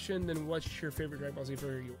hard question, then what's your favorite Dragon Ball Z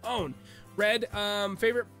figure you own? Red,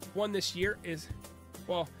 favorite one this year is,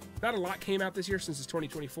 well, not a lot came out this year since it's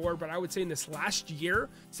 2024, but I would say in this last year,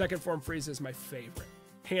 Second Form Frieza is my favorite.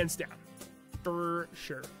 Hands down. For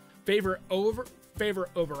sure. Favorite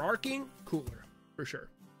overarching? Cooler. For sure.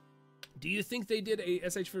 Do you think they did a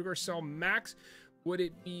SH Figuarts Cell Max? Would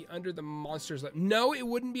it be under the monsters? No, it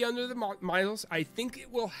wouldn't be under the miles. I think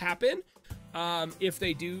it will happen if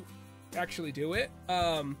they do actually do it.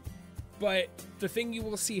 But the thing you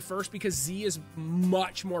will see first, because Z is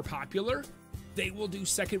much more popular, they will do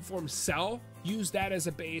Second Form Cell, use that as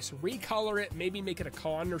a base, recolor it, maybe make it a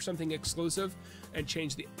con or something exclusive, and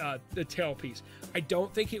change the tail piece. I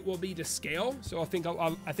don't think it will be to scale, so I think a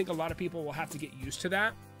lot of people will have to get used to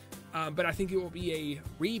that. But I think it will be a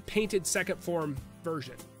repainted Second Form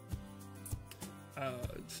version.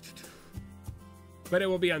 But it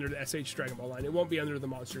will be under the SH Dragon Ball line. It won't be under the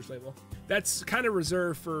Monsters label. That's kind of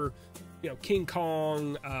reserved for, you know, King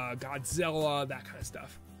Kong, Godzilla, that kind of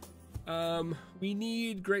stuff. We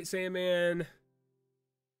need Great Saiyaman.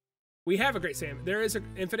 We have a Great Saiyaman. There is a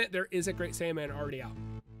Great Saiyaman already out.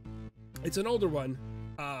 It's an older one.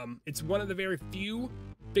 It's one of the very few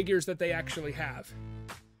figures that they actually have.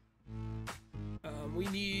 We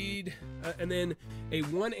need, and then a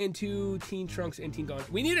 1 and 2 Teen Trunks and Teen Gohan.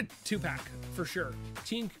 We need a 2-pack for sure.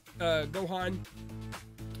 Teen Gohan,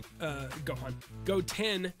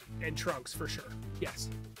 Goten, and Trunks for sure. Yes.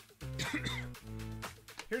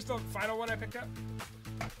 Here's the final one I picked up.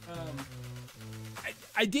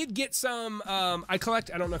 I did get some, I collect,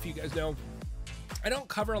 I don't know if you guys know, I don't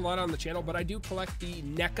cover a lot on the channel, but I do collect the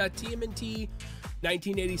NECA TMNT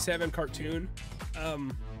 1987 cartoon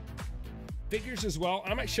figures as well.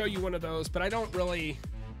 I might show you one of those, but I don't really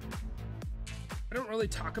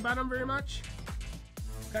talk about them very much.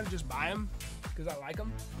 Kind of just buy them because I like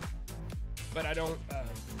them, but I don't.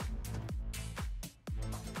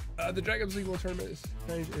 The Dragon Ball Z World Tournament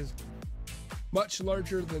is much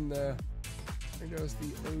larger than the. I noticed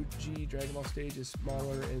the OG Dragon Ball stage is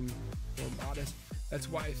smaller and more modest. That's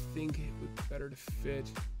why I think it would be better to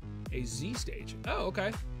fit a Z stage. Oh,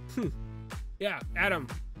 okay. Yeah, Adam,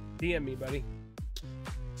 DM me, buddy.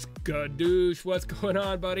 Skadoosh, what's going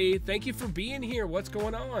on, buddy? Thank you for being here. What's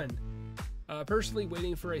going on? Personally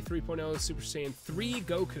waiting for a 3.0 Super Saiyan 3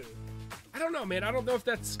 Goku. I don't know, man. I don't know if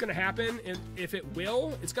that's going to happen. And if it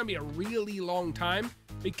will, it's going to be a really long time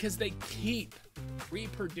because they keep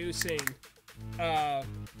reproducing the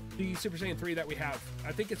Super Saiyan 3 that we have.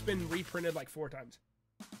 I think it's been reprinted like 4 times.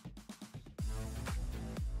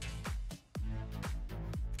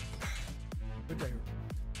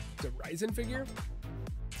 It's a Ryzen figure?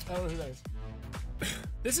 I don't know who that is.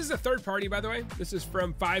 This is a third party, by the way. This is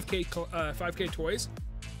from 5K Toys.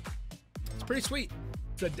 It's pretty sweet.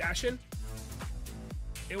 It's a Dashin.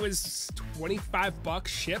 It was 25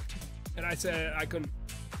 bucks shipped, and I said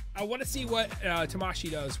I want to see what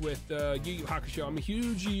Tamashi does with Yu Yu Hakusho. I'm a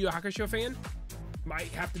huge Yu Yu Hakusho fan. Might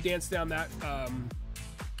have to dance down that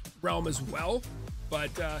realm as well,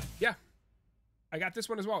 but yeah, I got this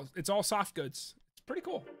one as well. It's all soft goods. It's pretty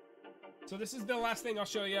cool. So this is the last thing I'll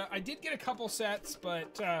show you. I did get a couple sets,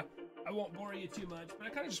 but I won't bore you too much. But I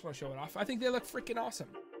kind of just want to show it off. I think they look freaking awesome.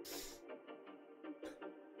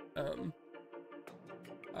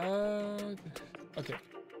 Okay.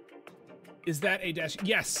 Is that a dash?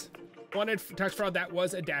 Yes. Wanted tax fraud. That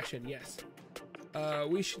was a Dashin. Yes.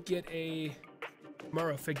 We should get a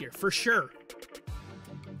Moro figure for sure.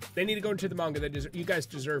 They need to go into the manga. You guys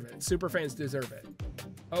deserve it. Super fans deserve it.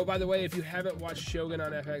 Oh, by the way, if you haven't watched Shogun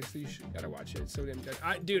on FX, you gotta watch it. It's so damn good.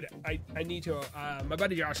 Dude, I need to. My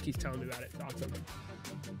buddy Josh keeps telling me about it. It's awesome.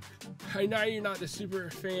 I know you're not the super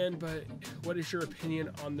fan, but what is your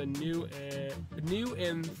opinion on the new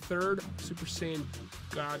and third Super Saiyan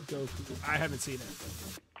God Goku? I haven't seen it.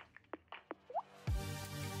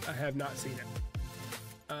 I have not seen it.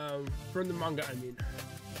 From the manga, I mean.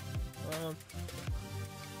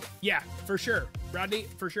 Yeah, for sure, Rodney,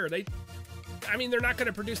 for sure. I mean, they're not going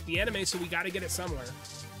to produce the anime, so we got to get it somewhere.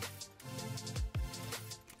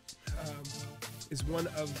 Is one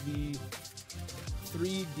of the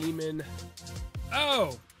 3 demon.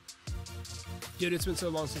 Oh, dude, it's been so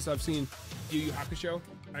long since I've seen Yu Yu Hakusho.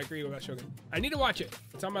 I agree with that Shogun. I need to watch it.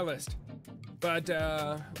 It's on my list. But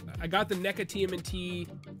I got the NECA TMNT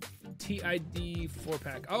TID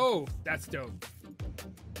 4-pack. Oh, that's dope.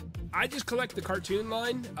 I just collect the cartoon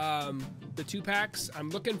line, the 2-packs. I'm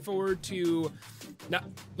looking forward to, not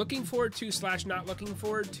looking forward to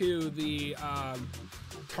the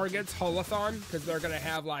Target's Holathon, because they're gonna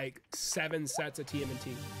have like 7 sets of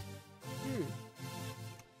TMNT.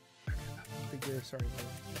 Figure, sorry.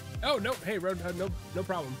 Oh no, hey Road, no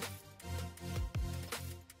problem.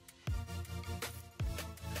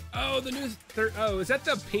 Oh, the new oh, is that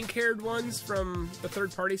the pink-haired ones from the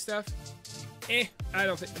third-party stuff? I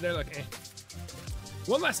don't think they're like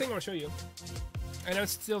One last thing I want to show you. I know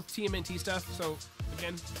it's still TMNT stuff, so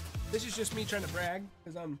again, this is just me trying to brag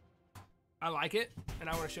because I like it and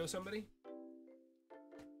I want to show somebody.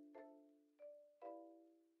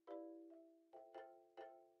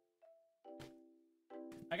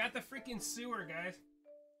 I got the freaking sewer, guys.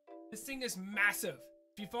 This thing is massive.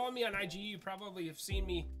 If you follow me on IG, you probably have seen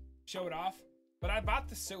me show it off, but I bought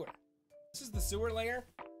the sewer. This is the sewer layer,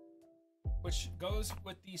 which goes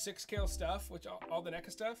with the 6 scale stuff, which all the NECA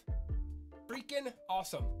stuff. Freaking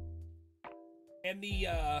awesome. And the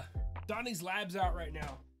Donnie's Lab's out right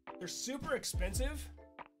now. They're super expensive,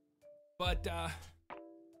 but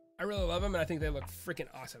I really love them and I think they look freaking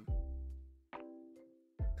awesome.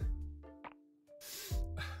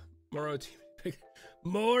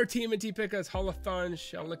 More TMNT pickups. Holothon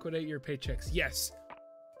shall liquidate your paychecks. Yes,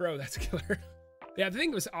 bro, that's killer. Yeah, the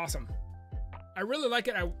thing was awesome. I really like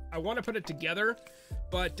it. I want to put it together,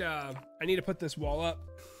 but I need to put this wall up.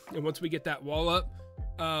 And once we get that wall up,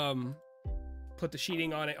 put the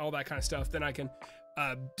sheeting on it, all that kind of stuff, then I can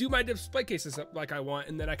do my display cases up like I want,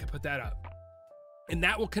 and then I can put that up. And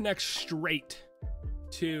that will connect straight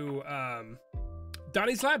to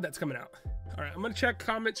Donnie's Lab that's coming out. All right, I'm gonna check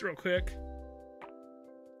comments real quick.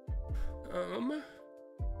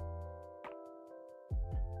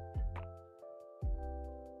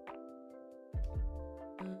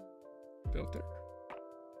 Filter.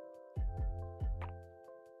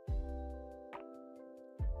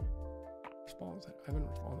 Response that I haven't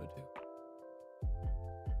responded to.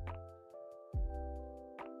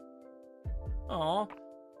 Aw,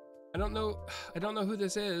 I don't know who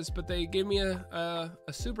this is, but they gave me a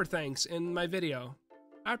super thanks in my video.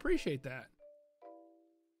 I appreciate that.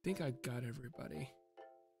 I think I got everybody.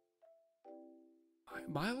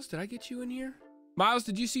 Miles, did I get you in here? Miles,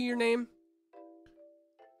 did you see your name?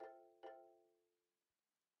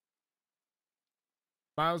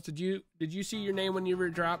 Miles, did you see your name when you were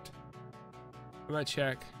dropped? I'm gonna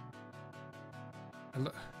check.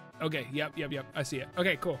 Okay, yep, I see it.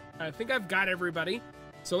 Okay, cool. I think I've got everybody.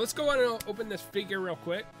 So let's go on and open this figure real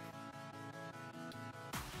quick.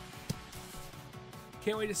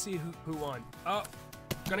 Can't wait to see who won. Oh,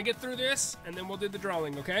 gonna get through this and then we'll do the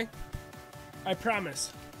drawing, okay? I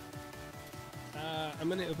promise. I'm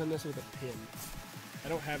gonna open this with a pin. I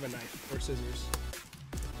don't have a knife or scissors.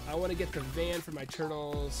 I want to get the van for my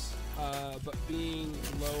turtles, but being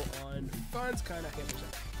low on funds kind of hammers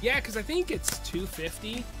it. Yeah, because I think it's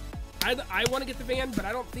 $250. I want to get the van, but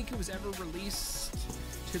I don't think it was ever released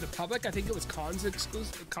to the public. I think it was cons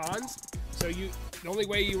exclusive. Cons. So the only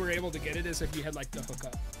way you were able to get it is if you had like the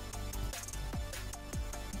hookup.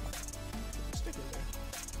 Sticker there.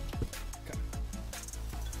 Okay.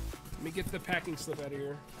 Let me get the packing slip out of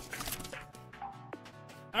here.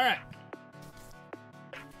 All right.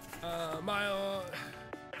 Mile,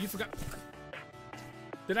 you forgot.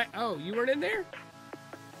 Did I? Oh, you weren't in there?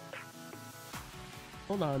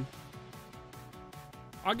 Hold on.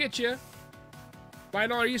 I'll get you.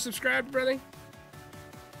 Lionel, are you subscribed, brother?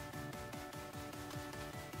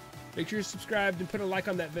 Make sure you're subscribed and put a like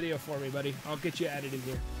on that video for me, buddy. I'll get you added in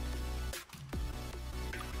here.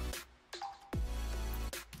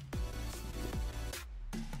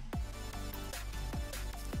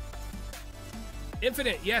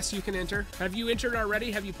 Infinite, yes, you can enter. Have you entered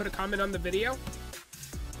already? Have you put a comment on the video?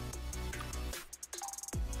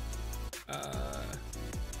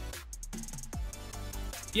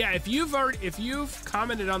 Yeah, if you've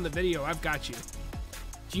commented on the video, I've got you.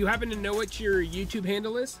 Do you happen to know what your YouTube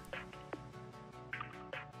handle is?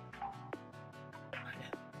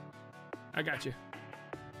 I got you.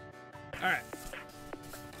 All right.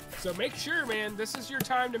 So make sure, man, this is your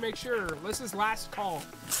time to make sure. This is last call.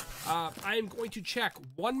 I am going to check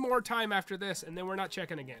one more time after this, and then we're not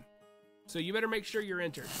checking again. So you better make sure you're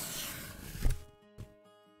entered.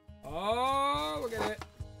 Oh, look at it.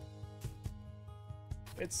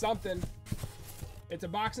 It's something. It's a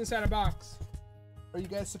box inside a box. Are you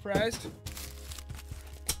guys surprised?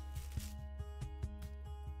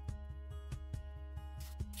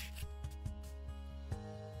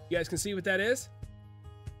 You guys can see what that is?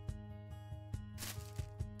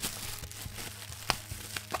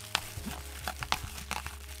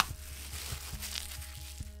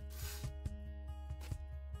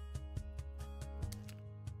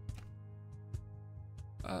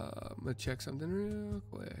 I'm gonna check something real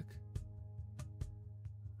quick.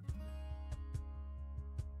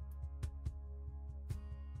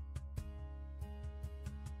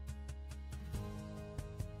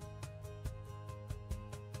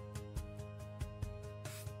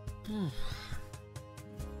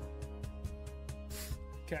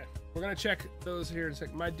 Okay, we're gonna check those here in a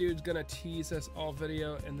sec. My dude's gonna tease us all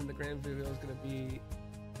video, and then the grand video is gonna be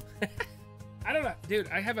I don't know, dude.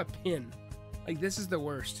 I have a pin. Like, this is the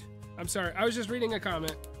worst. I'm sorry. I was just reading a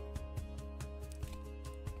comment.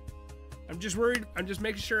 I'm just worried. I'm just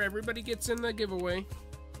making sure everybody gets in the giveaway.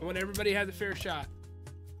 I want everybody to have a fair shot.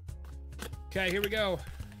 Okay, here we go.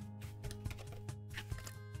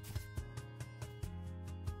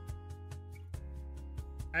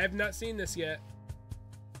 I have not seen this yet.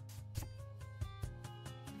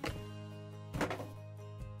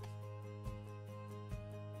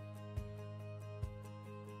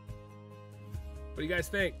 What do you guys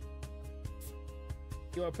think?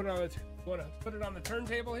 You want to put it on the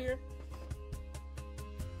turntable here?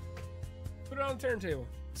 Put it on the turntable.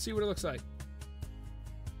 See what it looks like.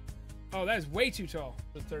 Oh, that is way too tall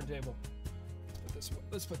for the turntable. Put this way.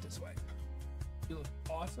 Let's put this way. You look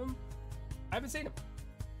awesome. I haven't seen him.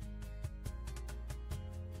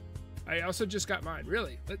 I also just got mine.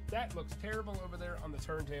 Really? That looks terrible over there on the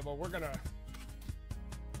turntable.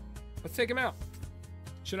 Let's take him out.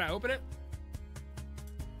 Should I open it?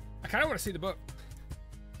 I kind of want to see the book.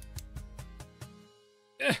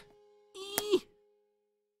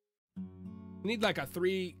 Need like a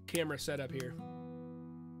 3 camera setup here.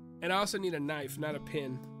 And I also need a knife, not a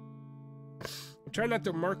pin. I'm trying not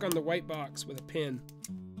to mark on the white box with a pin.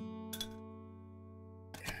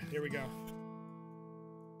 Here we go.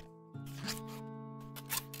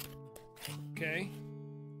 Okay.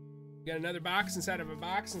 We got another box inside of a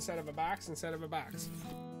box, inside of a box, inside of a box.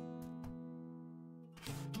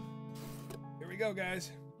 Here we go,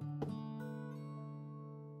 guys.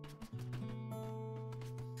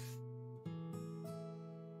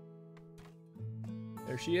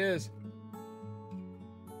 There she is.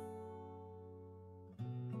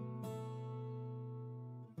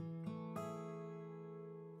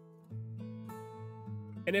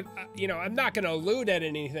 And if, you know, I'm not going to allude at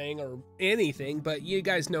anything, but you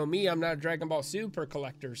guys know me, I'm not a Dragon Ball Super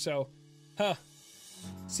collector, so,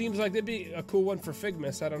 seems like that'd be a cool one for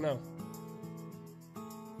Figmas, I don't know.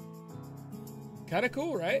 Kind of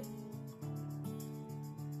cool, right?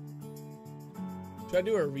 Should I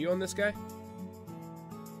do a review on this guy?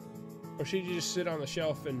 Or should you just sit on the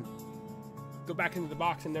shelf and go back into the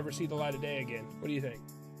box and never see the light of day again? What do you think?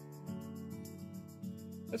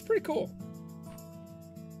 That's pretty cool.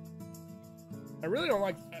 I really don't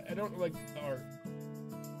like the art.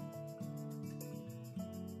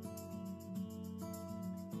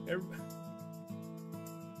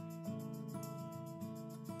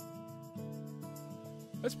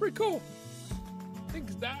 That's pretty cool. I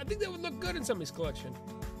think that would look good in somebody's collection.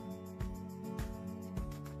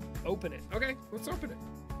 Open it. Okay, let's open it.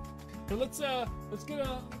 So let's get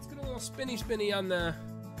a little spinny on the.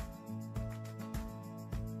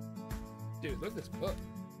 Dude, look at this book.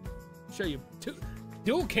 Show you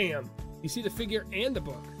dual cam. You see the figure and the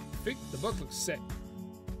book. The book looks sick.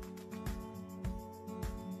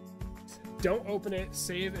 Don't open it.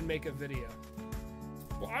 Save and make a video.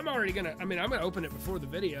 Well, I'm gonna open it before the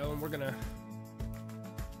video, and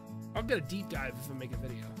I'll get a deep dive if I make a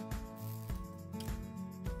video.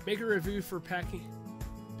 Make a review for packing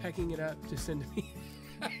it up to send to me.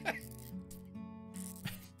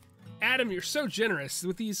 Adam, you're so generous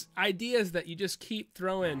with these ideas that you just keep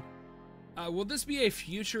throwing. Will this be a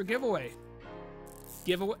future giveaway?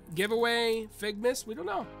 Giveaway Figmas? We don't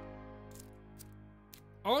know.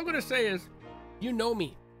 All I'm gonna say is, you know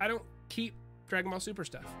me. I don't keep Dragon Ball Super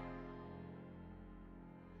stuff.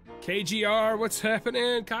 KGR, what's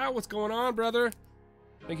happening? Kyle, what's going on, brother?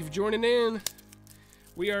 Thank you for joining in.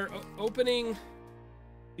 We are opening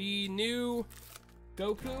the new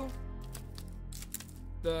Goku,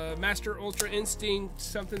 the Master Ultra Instinct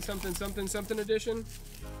something edition.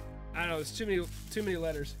 I don't know, it's too many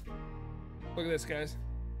letters. Look at this, guys.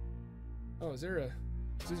 Oh, is there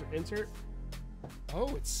insert?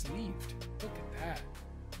 Oh, it's sleeved. Look at that.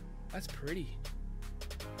 That's pretty.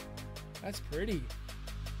 That's pretty.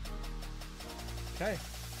 Okay.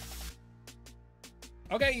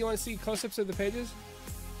 Okay, you want to see close-ups of the pages?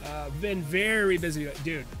 Been very busy,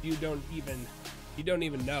 dude. You don't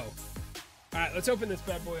even know. All right, let's open this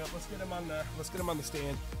bad boy up. Let's get him on the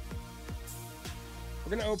stand.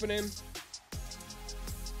 We're gonna open him.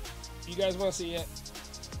 You guys want to see it?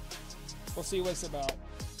 We'll see what it's about.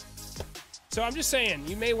 So I'm just saying,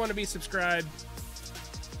 you may want to be subscribed.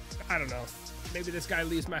 I don't know. Maybe this guy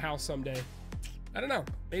leaves my house someday. I don't know.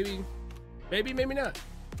 Maybe, maybe not.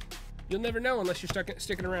 You'll never know unless you're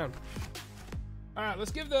sticking around. All right,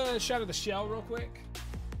 let's give the shot of the shell real quick.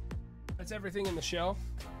 That's everything in the shell.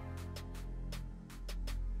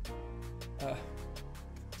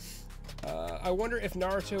 I wonder if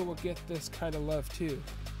Naruto will get this kind of love too.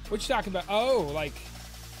 What you talking about? Oh, like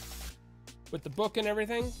with the book and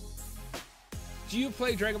everything? Do you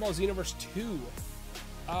play Dragon Ball Xenoverse 2?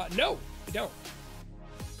 No, I don't.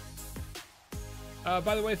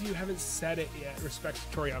 By the way, if you haven't said it yet, respect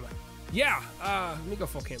to Toriyama. Yeah, let me go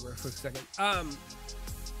full camera for a second.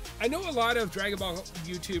 I know a lot of Dragon Ball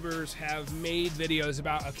YouTubers have made videos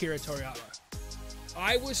about Akira Toriyama.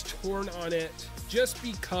 I was torn on it just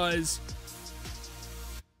because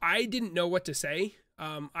I didn't know what to say.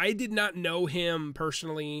 I did not know him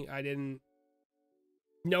personally. I didn't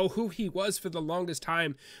know who he was for the longest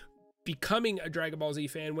time, becoming a Dragon Ball Z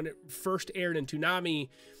fan when it first aired in Toonami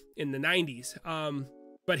in the 90s.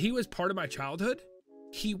 But he was part of my childhood.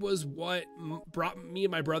 He was what brought me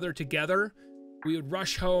and my brother together. We would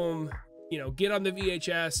rush home, you know, get on the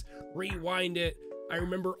VHS, rewind it. I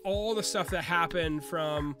remember all the stuff that happened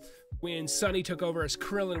from when Sonny took over as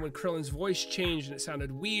Krillin, when Krillin's voice changed and it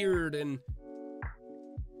sounded weird. And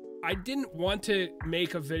I didn't want to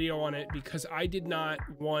make a video on it because I did not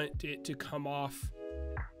want it to come off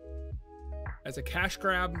as a cash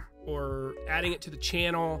grab or adding it to the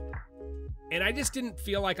channel. And I just didn't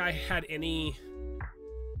feel like I had any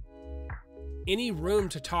room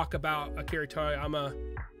to talk about Akira Toriyama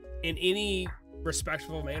in any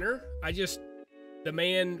respectful manner. The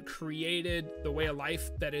man created the way of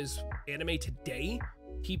life that is anime today.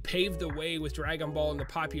 He paved the way with Dragon Ball and the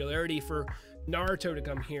popularity for Naruto to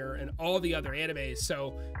come here and all the other animes.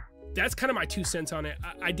 So that's kind of my 2 cents on it.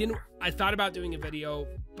 I thought about doing a video,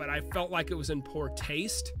 but I felt like it was in poor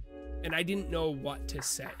taste and I didn't know what to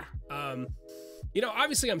say. You know,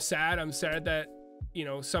 obviously I'm sad. I'm sad that, you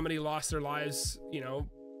know, somebody lost their lives, you know,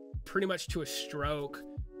 pretty much to a stroke.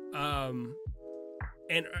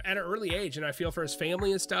 And at an early age, and I feel for his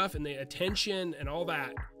family and stuff and the attention and all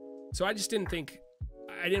that. So I just didn't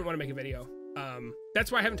want to make a video.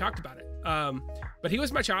 That's why I haven't talked about it. But he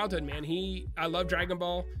was my childhood, man. I love Dragon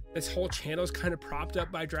Ball. This whole channel is kind of propped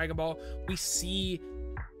up by Dragon Ball. We see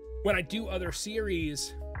when I do other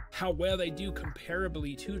series, how well they do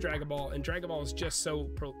comparably to Dragon Ball, and Dragon Ball is just so,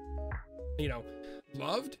 you know,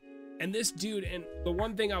 loved. And this dude, and the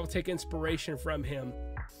one thing I will take inspiration from him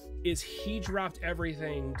is he dropped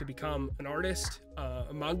everything to become an artist,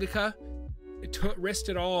 a mangaka. It risked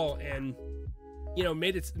it all and, you know,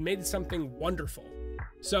 made it something wonderful.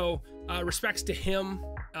 So respects to him.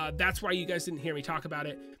 That's why you guys didn't hear me talk about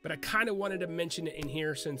it, but I kind of wanted to mention it in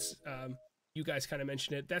here since you guys kind of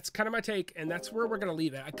mentioned it. That's kind of my take, and that's where we're going to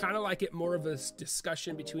leave it. I kind of like it more of a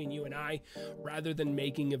discussion between you and I rather than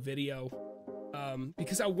making a video,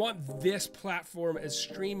 because I want this platform as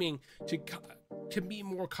streaming to be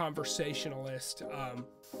more conversationalist,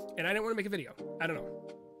 and I didn't want to make a video. I don't know.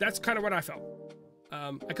 That's kind of what I felt.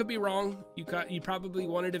 I could be wrong. You probably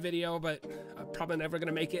wanted a video, but I'm probably never going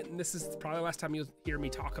to make it, and this is probably the last time you'll hear me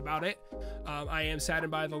talk about it. I am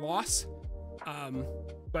saddened by the loss,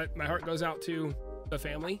 but my heart goes out to the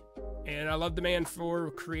family, and I love the man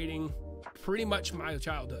for creating pretty much my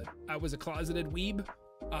childhood. I was a closeted weeb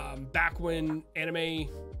back when anime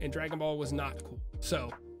and Dragon Ball was not cool. So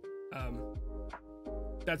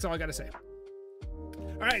that's all I gotta say.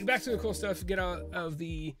 All right, back to the cool stuff. Get out of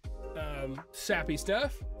the sappy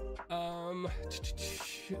stuff. I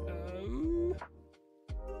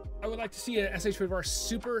would like to see a SH Figuarts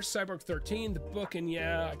Super Cyborg 13, the book, and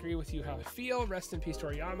yeah, I agree with you how I feel. Rest in peace,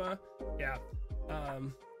 Toriyama. Yeah.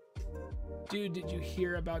 Dude, did you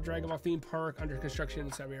hear about Dragon Ball theme park under construction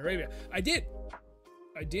in Saudi Arabia? I did.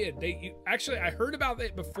 Actually, I heard about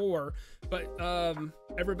it before, but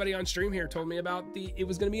everybody on stream here told me about it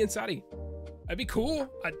was going to be in Saudi. That'd be cool.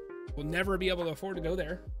 I will never be able to afford to go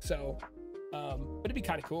there, so but it'd be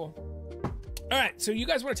kind of cool. All right, so you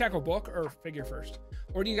guys want to tackle book or figure first,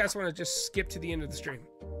 or do you guys want to just skip to the end of the stream?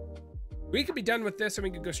 We could be done with this and we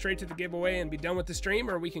could go straight to the giveaway and be done with the stream,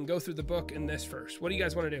 or we can go through the book in this first. What do you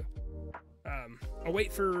guys want to do? I'll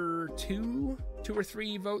wait for two or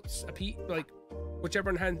three votes a piece, like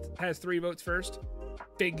whichever one has 3 votes first.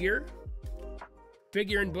 Figure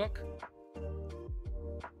and book.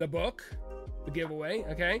 The book, the giveaway.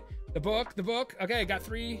 Okay, the book. Okay, I got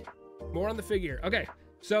 3 more on the figure. Okay,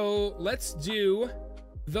 so let's do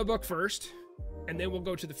the book first, and then we'll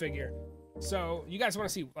go to the figure. So you guys want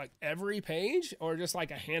to see like every page or just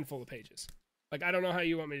like a handful of pages? Like, I don't know how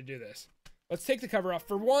you want me to do this. Let's take the cover off.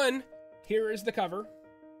 For one, here is the cover.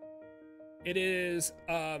 It is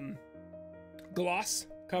gloss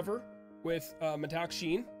cover with metallic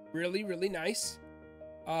sheen. Really, really nice.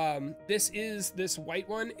 This white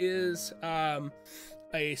one is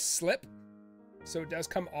a slip, so it does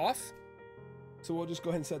come off. So we'll just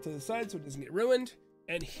go ahead and set it to the side so it doesn't get ruined.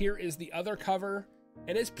 And here is the other cover,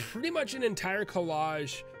 and it's pretty much an entire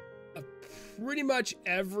collage of pretty much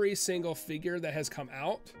every single figure that has come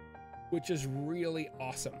out, which is really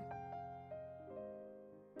awesome.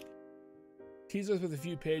 Tease us with a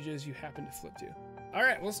few pages you happen to flip to. All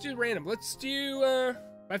right, let's do random. Let's do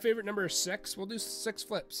my favorite number is 6. We'll do 6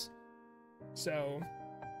 flips. So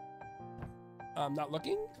I'm not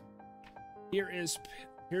looking. Here's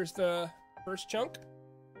the first chunk.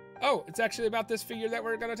 Oh, it's actually about this figure that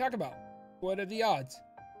we're gonna talk about. What are the odds?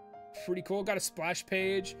 Pretty cool. Got a splash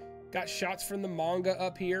page. Got shots from the manga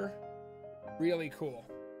up here. Really cool.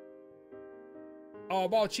 Oh,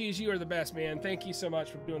 Ball Cheese, you are the best, man. Thank you so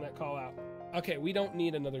much for doing that call out. Okay, we don't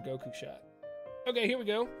need another Goku shot. Okay, here we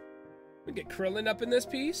go. We get Krillin up in this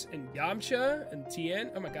piece, and Yamcha, and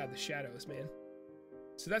Tien. Oh my god, the shadows, man.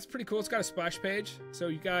 So that's pretty cool. It's got a splash page.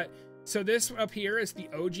 So this up here is the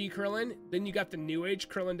OG Krillin. Then you got the New Age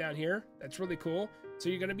Krillin down here. That's really cool. So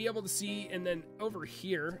you're going to be able to see, and then over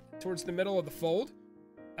here, towards the middle of the fold,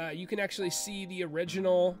 you can actually see the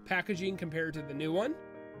original packaging compared to the new one.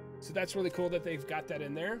 So that's really cool that they've got that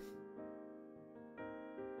in there.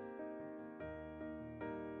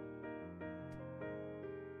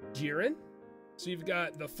 Jiren. So you've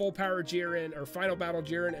got the full power Jiren, or final battle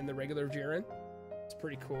Jiren, and the regular Jiren. It's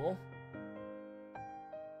pretty cool.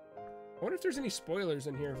 I wonder if there's any spoilers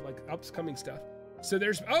in here of like upcoming stuff. So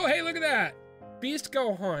there's, oh, hey, look at that. Beast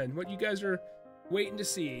Gohan, what you guys are waiting to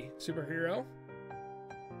see. Superhero.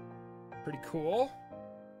 Pretty cool.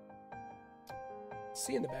 Let's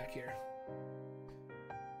see in the back here.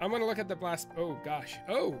 I'm going to look at the blast. Oh, gosh.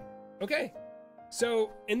 Oh, okay.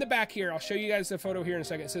 So in the back here, I'll show you guys the photo here in a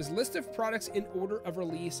second. It says list of products in order of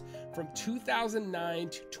release from 2009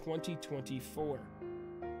 to 2024.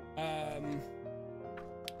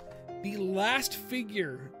 The last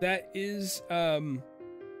figure that is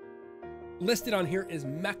listed on here is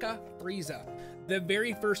Mecha Frieza. The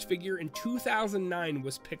very first figure in 2009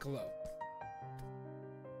 was Piccolo.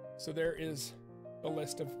 So there is a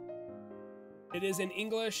list of. It is in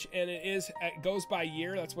English, and it goes by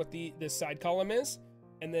year. That's what this side column is,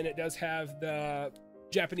 and then it does have the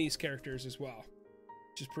Japanese characters as well,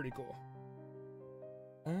 which is pretty cool.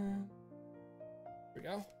 Here we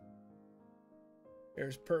go.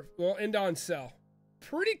 There's well, end on sell.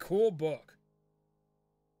 Pretty cool book.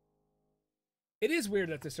 It is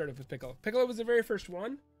weird that this started with Piccolo. Piccolo was the very first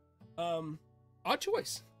one. Odd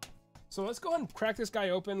choice. So let's go ahead and crack this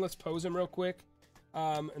guy open. Let's pose him real quick,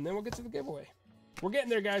 and then we'll get to the giveaway. We're getting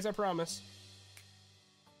there, guys. I promise.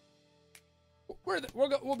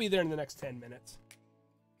 We'll be there in the next 10 minutes.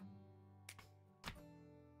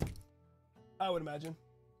 I would imagine.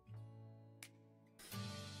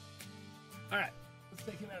 All right. Let's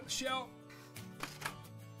take him out of the shell.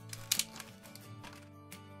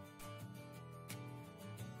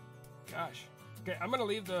 Gosh. Okay, I'm gonna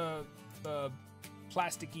leave the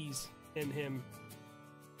plasticies in him.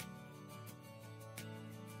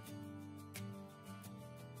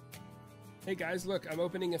 Hey guys, look, I'm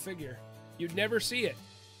opening a figure. You'd never see it.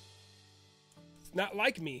 It's not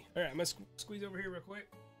like me. All right, I'm gonna squeeze over here real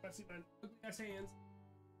quick. Let's see my look at my hands.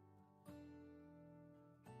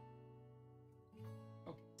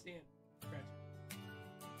 Okay, stand. Scratch.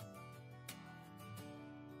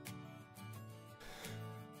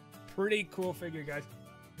 Pretty cool figure, guys.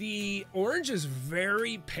 The orange is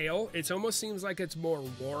very pale. It almost seems like it's more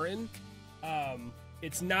Warren.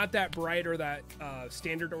 It's not that bright or that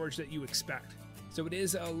standard orange that you expect. So it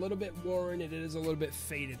is a little bit worn. It is a little bit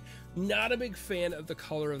faded. Not a big fan of the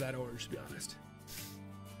color of that orange, to be honest.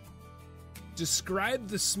 Describe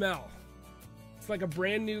the smell. It's like a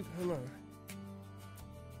brand new, I don't know.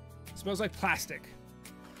 It smells like plastic.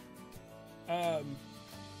 And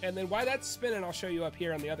then why that's spinning, I'll show you up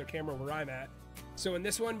here on the other camera where I'm at. So in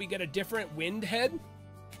this one, we get a different wind head.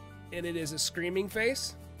 and it is a screaming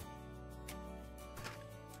face.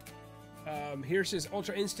 Here's his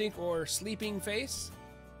Ultra Instinct or sleeping face.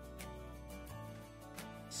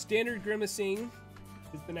 Standard grimacing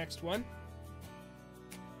is the next one.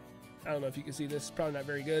 I don't know if you can see this, probably not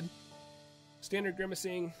very good. Standard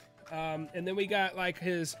grimacing. And then we got like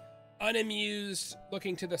his unamused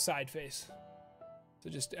looking to the side face. So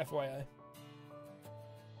just FYI.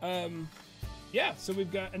 Yeah, so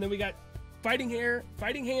we've got, and then we got fighting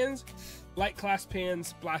hands, light clasp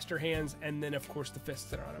hands, blaster hands, and then of course the fists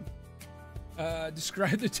that are on him.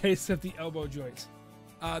 Describe the taste of the elbow joints.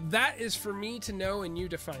 That is for me to know and you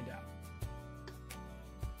to find out.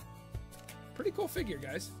 Pretty cool figure,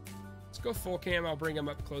 guys. Let's go full cam. I'll bring him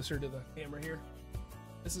up closer to the camera here.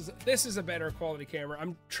 This is a better quality camera.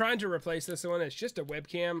 I'm trying to replace this one. It's just a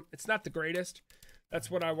webcam. It's not the greatest.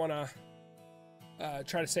 That's what I want to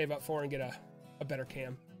try to save up for and get a better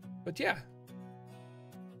cam. But yeah.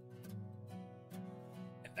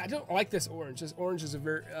 I don't like this orange. This orange is a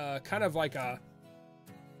very kind of like a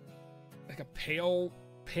pale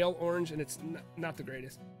orange, and it's not the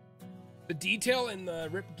greatest. The detail in the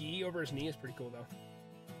ripped gi over his knee is pretty cool though.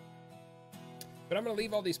 But I'm gonna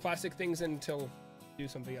leave all these plastic things in until do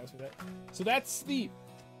something else with it. So that's the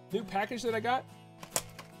new package that I got.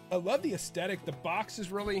 I love the aesthetic. The box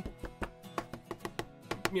is really,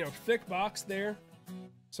 you know, thick box there.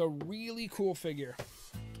 So really cool figure.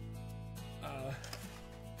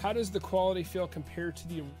 How does the quality feel compared to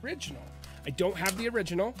the original? I don't have the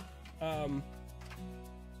original. I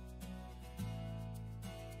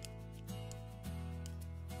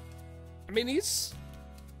mean,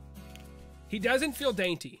 he doesn't feel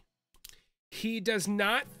dainty. He does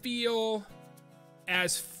not feel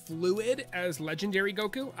as fluid as Legendary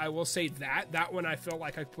Goku. I will say that. That one I felt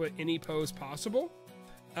like I put any pose possible.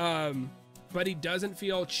 But he doesn't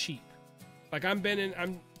feel cheap. Like I'm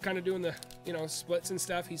kind of doing the, you know, splits and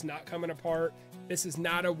stuff. He's not coming apart. This is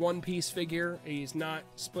not a one-piece figure. He's not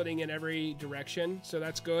splitting in every direction, so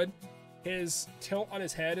that's good. His tilt on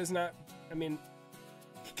his head is not, I mean,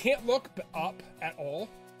 he can't look up at all.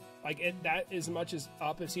 Like that as much as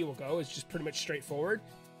up as he will go is just pretty much straightforward.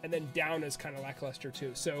 And then down is kind of lackluster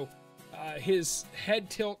too. So his head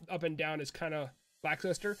tilt up and down is kind of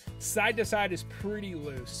lackluster. Side to side is pretty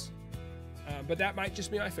loose. But that might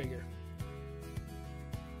just be my figure.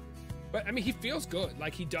 But I mean, he feels good.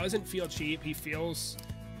 Like he doesn't feel cheap. He feels,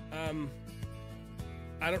 I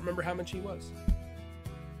don't remember how much he was.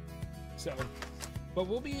 So, but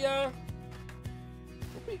we'll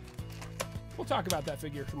talk about that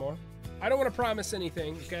figure some more. I don't want to promise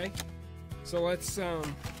anything, okay? So let's,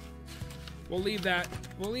 we'll leave that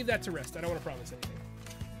to rest. I don't want to promise anything.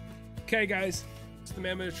 Okay, guys, it's the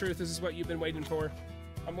moment of truth. This is what you've been waiting for.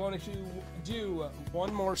 I'm going to do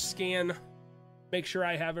one more scan. Make sure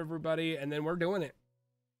I have everybody, and then we're doing it.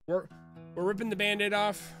 We're ripping the Band-Aid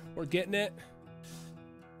off. We're getting it.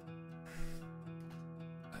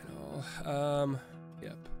 I know.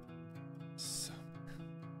 Yep. So,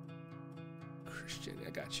 Christian, I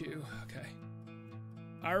got you. Okay.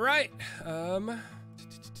 All right.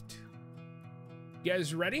 You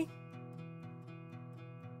guys ready?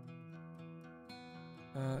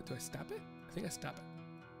 Do I stop it? I think I stop it.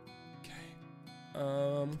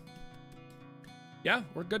 Okay. Yeah,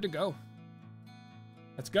 we're good to go.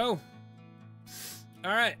 Let's go.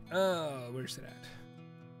 All right. Where's it at?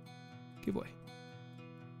 Giveaway.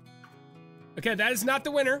 Okay, that is not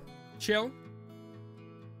the winner. Chill.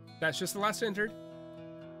 That's just the last entered.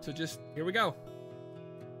 So just here we go.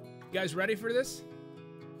 You guys ready for this?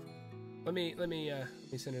 Let me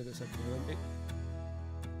center this up here.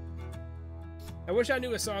 I wish I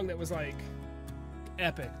knew a song that was like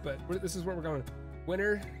epic, but this is where we're going.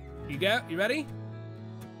 Winner, you ready?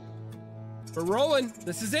 We're rolling.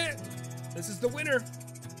 This is it. This is the winner.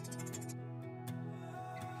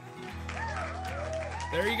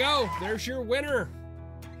 There you go. There's your winner.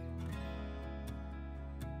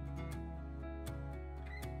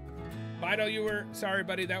 Fido, sorry,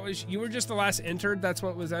 buddy. You were just the last entered. That's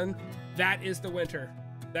what was in. That is the winner.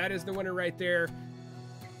 That is the winner right there.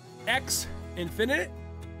 X Infinite.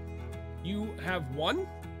 You have won.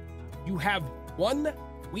 You have 1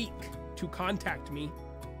 week to contact me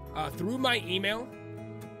through my email.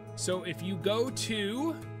 So if you go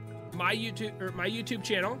to my YouTube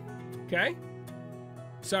channel, okay?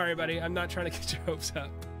 Sorry, buddy, I'm not trying to get your hopes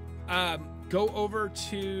up. Go over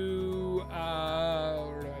to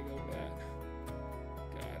where do I go with that?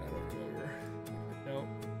 God, I don't remember.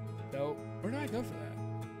 No. Where do I go for that?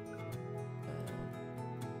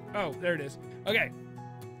 Oh, there it is. Okay,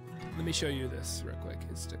 let me show you this real quick.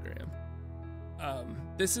 Instagram.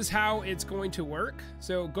 This is how it's going to work.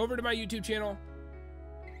 So go over to my YouTube channel.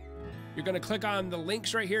 You're going to click on the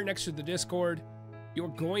links right here next to the Discord. You're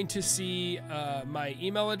going to see my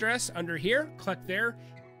email address under here. Click there.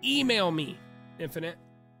 Email me, Infinite.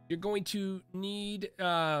 You're going to need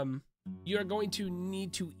to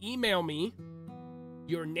email me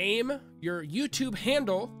your name, your YouTube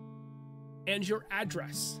handle, and your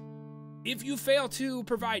address. If you fail to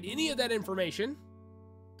provide any of that information,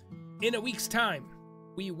 in a week's time,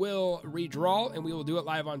 we will redraw and we will do it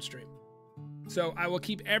live on stream. So I will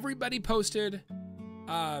keep everybody posted.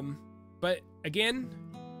 But again,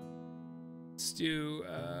 let's do,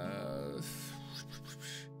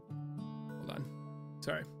 hold on.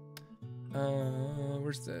 Sorry.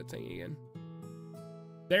 Where's the thing again?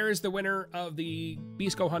 There is the winner of the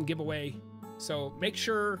Beast Gohan giveaway. So make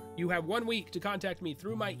sure you have 1 week to contact me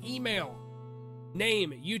through my email,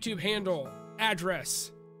 name, YouTube handle,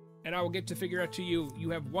 address, and I will get to figure out to you.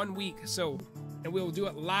 You have 1 week. So, and we will do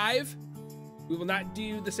it live. We will not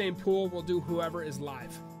do the same pool. We'll do whoever is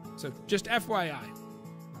live. So just FYI.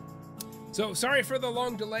 So sorry for the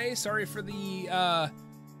long delay. Sorry for the, I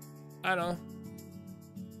don't know.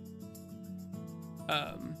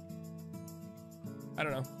 I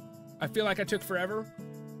don't know. I feel like I took forever,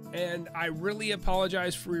 and I really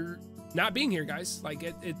apologize for not being here, guys. Like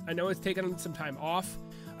I know it's taken some time off.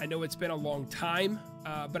 I know it's been a long time,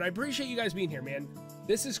 but I appreciate you guys being here, man.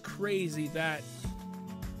 This is crazy that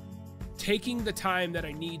taking the time that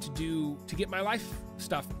I need to do to get my life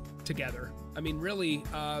stuff together. I mean, really,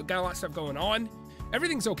 got a lot of stuff going on.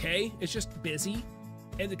 Everything's okay. It's just busy.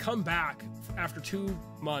 And to come back after 2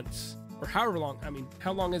 months or however long, I mean,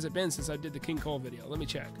 how long has it been since I did the King Cole video? Let me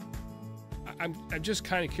check. I'm just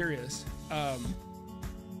kind of curious.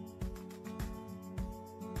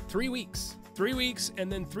 3 weeks. 3 weeks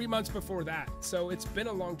and then 3 months before that. So it's been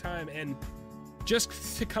a long time, and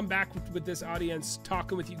just to come back with this audience,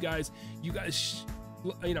 talking with you guys, you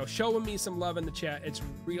know, showing me some love in the chat. It's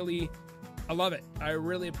really, I love it. I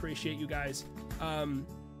really appreciate you guys. And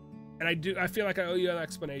I feel like I owe you an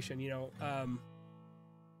explanation. You know,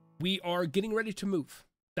 we are getting ready to move.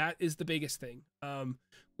 That is the biggest thing.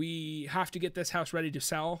 We have to get this house ready to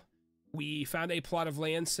sell. We found a plot of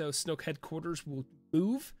land, so Snoke headquarters will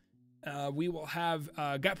move. We will have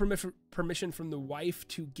got permission from the wife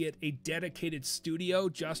to get a dedicated studio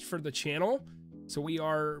just for the channel. So we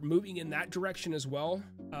are moving in that direction as well.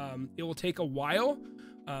 It will take a while.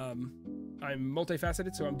 I'm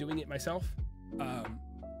multifaceted, so I'm doing it myself.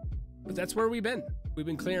 But that's where we've been. We've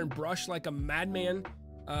been clearing brush like a madman.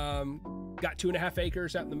 Got 2.5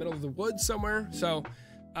 acres out in the middle of the woods somewhere. So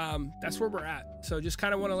that's where we're at. So just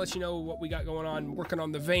kind of want to let you know what we got going on, working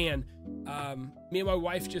on the van. Me and my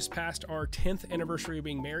wife just passed our 10th anniversary of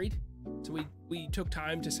being married. So we took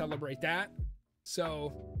time to celebrate that.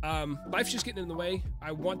 So life's just getting in the way.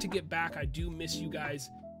 I want to get back. I do miss you guys,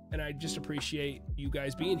 and I just appreciate you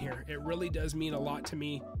guys being here. It really does mean a lot to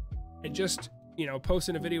me. And just, you know,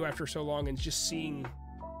 posting a video after so long and just seeing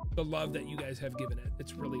the love that you guys have given it.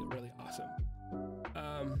 It's really, really awesome.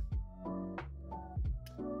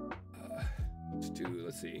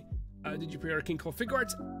 Let's see. Did you pre-order King Cole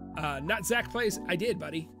Figuarts? Not Zach Plays. I did,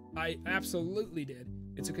 buddy. I absolutely did.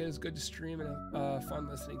 It's okay. It's good to stream and fun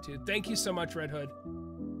listening to. Thank you so much, Red Hood.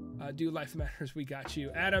 Do Life Matters. We got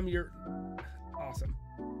you. Adam, you're awesome.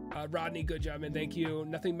 Rodney, good job, man. Thank you.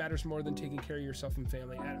 Nothing matters more than taking care of yourself and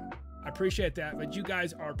family. Adam, I appreciate that, but you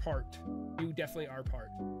guys are part. You definitely are part.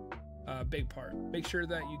 Big part. Make sure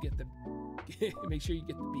that you get the make sure you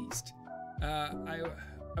get the beast.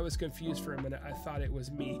 I was confused for a minute. I thought it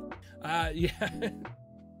was me. Yeah.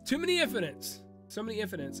 Too many infinites. So many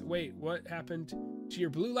infinites. Wait, what happened to your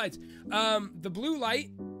blue lights? The blue light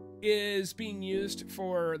is being used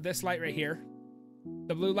for this light right here.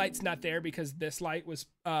 The blue light's not there because this light was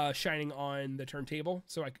shining on the turntable,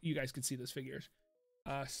 so you guys could see those figures.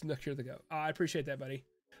 Snook, you're the go. I appreciate that, buddy.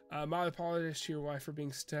 My apologies to your wife for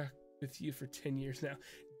being stuck with you for 10 years now.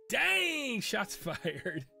 Dang, shots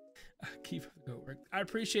fired. Keep up the good work. I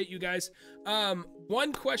appreciate you guys.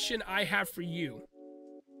 One question I have for you.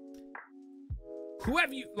 Who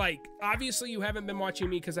have you, like, obviously you haven't been watching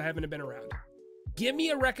me because I haven't been around. Give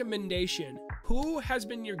me a recommendation. Who has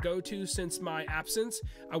been your go-to since my absence?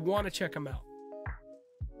 I want to check them out.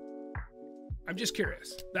 I'm just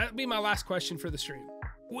curious. That'd be my last question for the stream.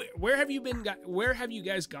 Where have you been? Where have you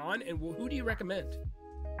guys gone? And who do you recommend?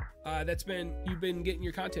 You've been getting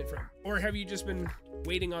your content from, or have you just been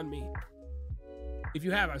waiting on me? If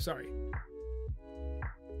you have, I'm sorry.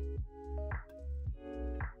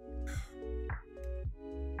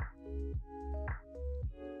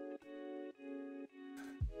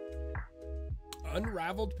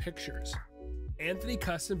 Unraveled Pictures. Anthony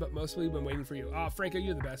Custom, but mostly been waiting for you. Oh, Franco,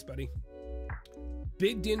 you're the best, buddy.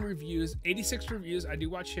 Big Din Reviews, 86 reviews. I do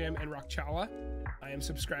watch him, and Rockchala. I am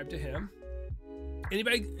subscribed to him.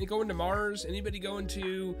 Anybody going to Mars? Anybody going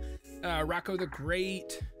to Rocco the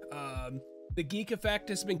Great? The Geek Effect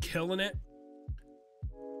has been killing it.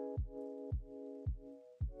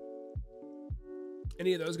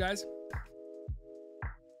 Any of those guys?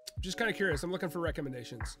 Just kind of curious. I'm looking for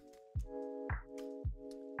recommendations.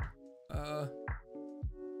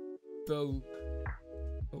 The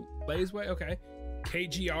Blazeway, okay.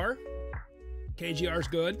 KGR. KGR's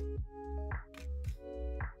good.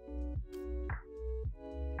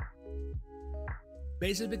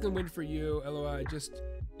 Basically can win for you. LOI, just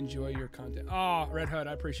enjoy your content. Oh, Red Hood,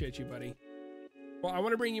 I appreciate you, buddy. Well, I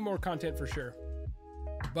want to bring you more content for sure.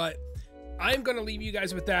 But I'm going to leave you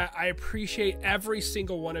guys with that. I appreciate every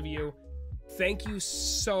single one of you. Thank you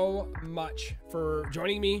so much for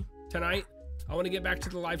joining me tonight. I want to get back to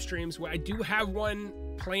the live streams. I do have one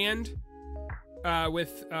planned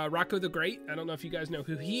with Rocco the Great. I don't know if you guys know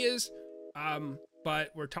who he is,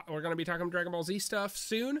 but we're going to be talking Dragon Ball Z stuff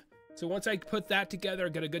soon. So once I put that together,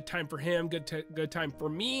 get a good time for him, good time for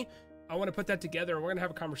me. I want to put that together, and we're going to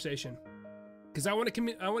have a conversation because I want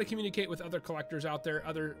to communicate with other collectors out there,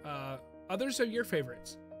 others of your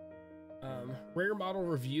favorites. Rare Model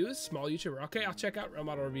Reviews, small YouTuber. Okay, I'll check out Rare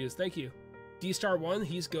Model Reviews. Thank you. D-Star1,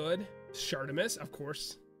 he's good. Shartimus, of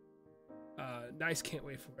course. Nice, can't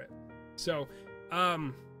wait for it. So,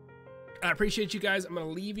 I appreciate you guys. I'm going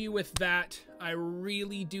to leave you with that. I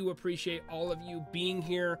really do appreciate all of you being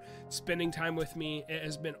here, spending time with me. It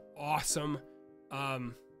has been awesome.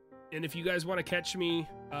 And if you guys want to catch me,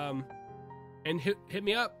 and hit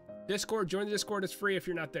me up. Discord, join the Discord. It's free if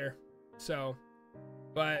you're not there. So,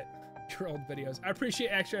 but your old videos. I appreciate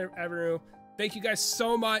Extra Avenue. Thank you guys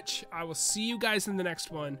so much. I will see you guys in the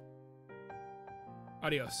next one.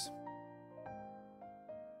 Adios.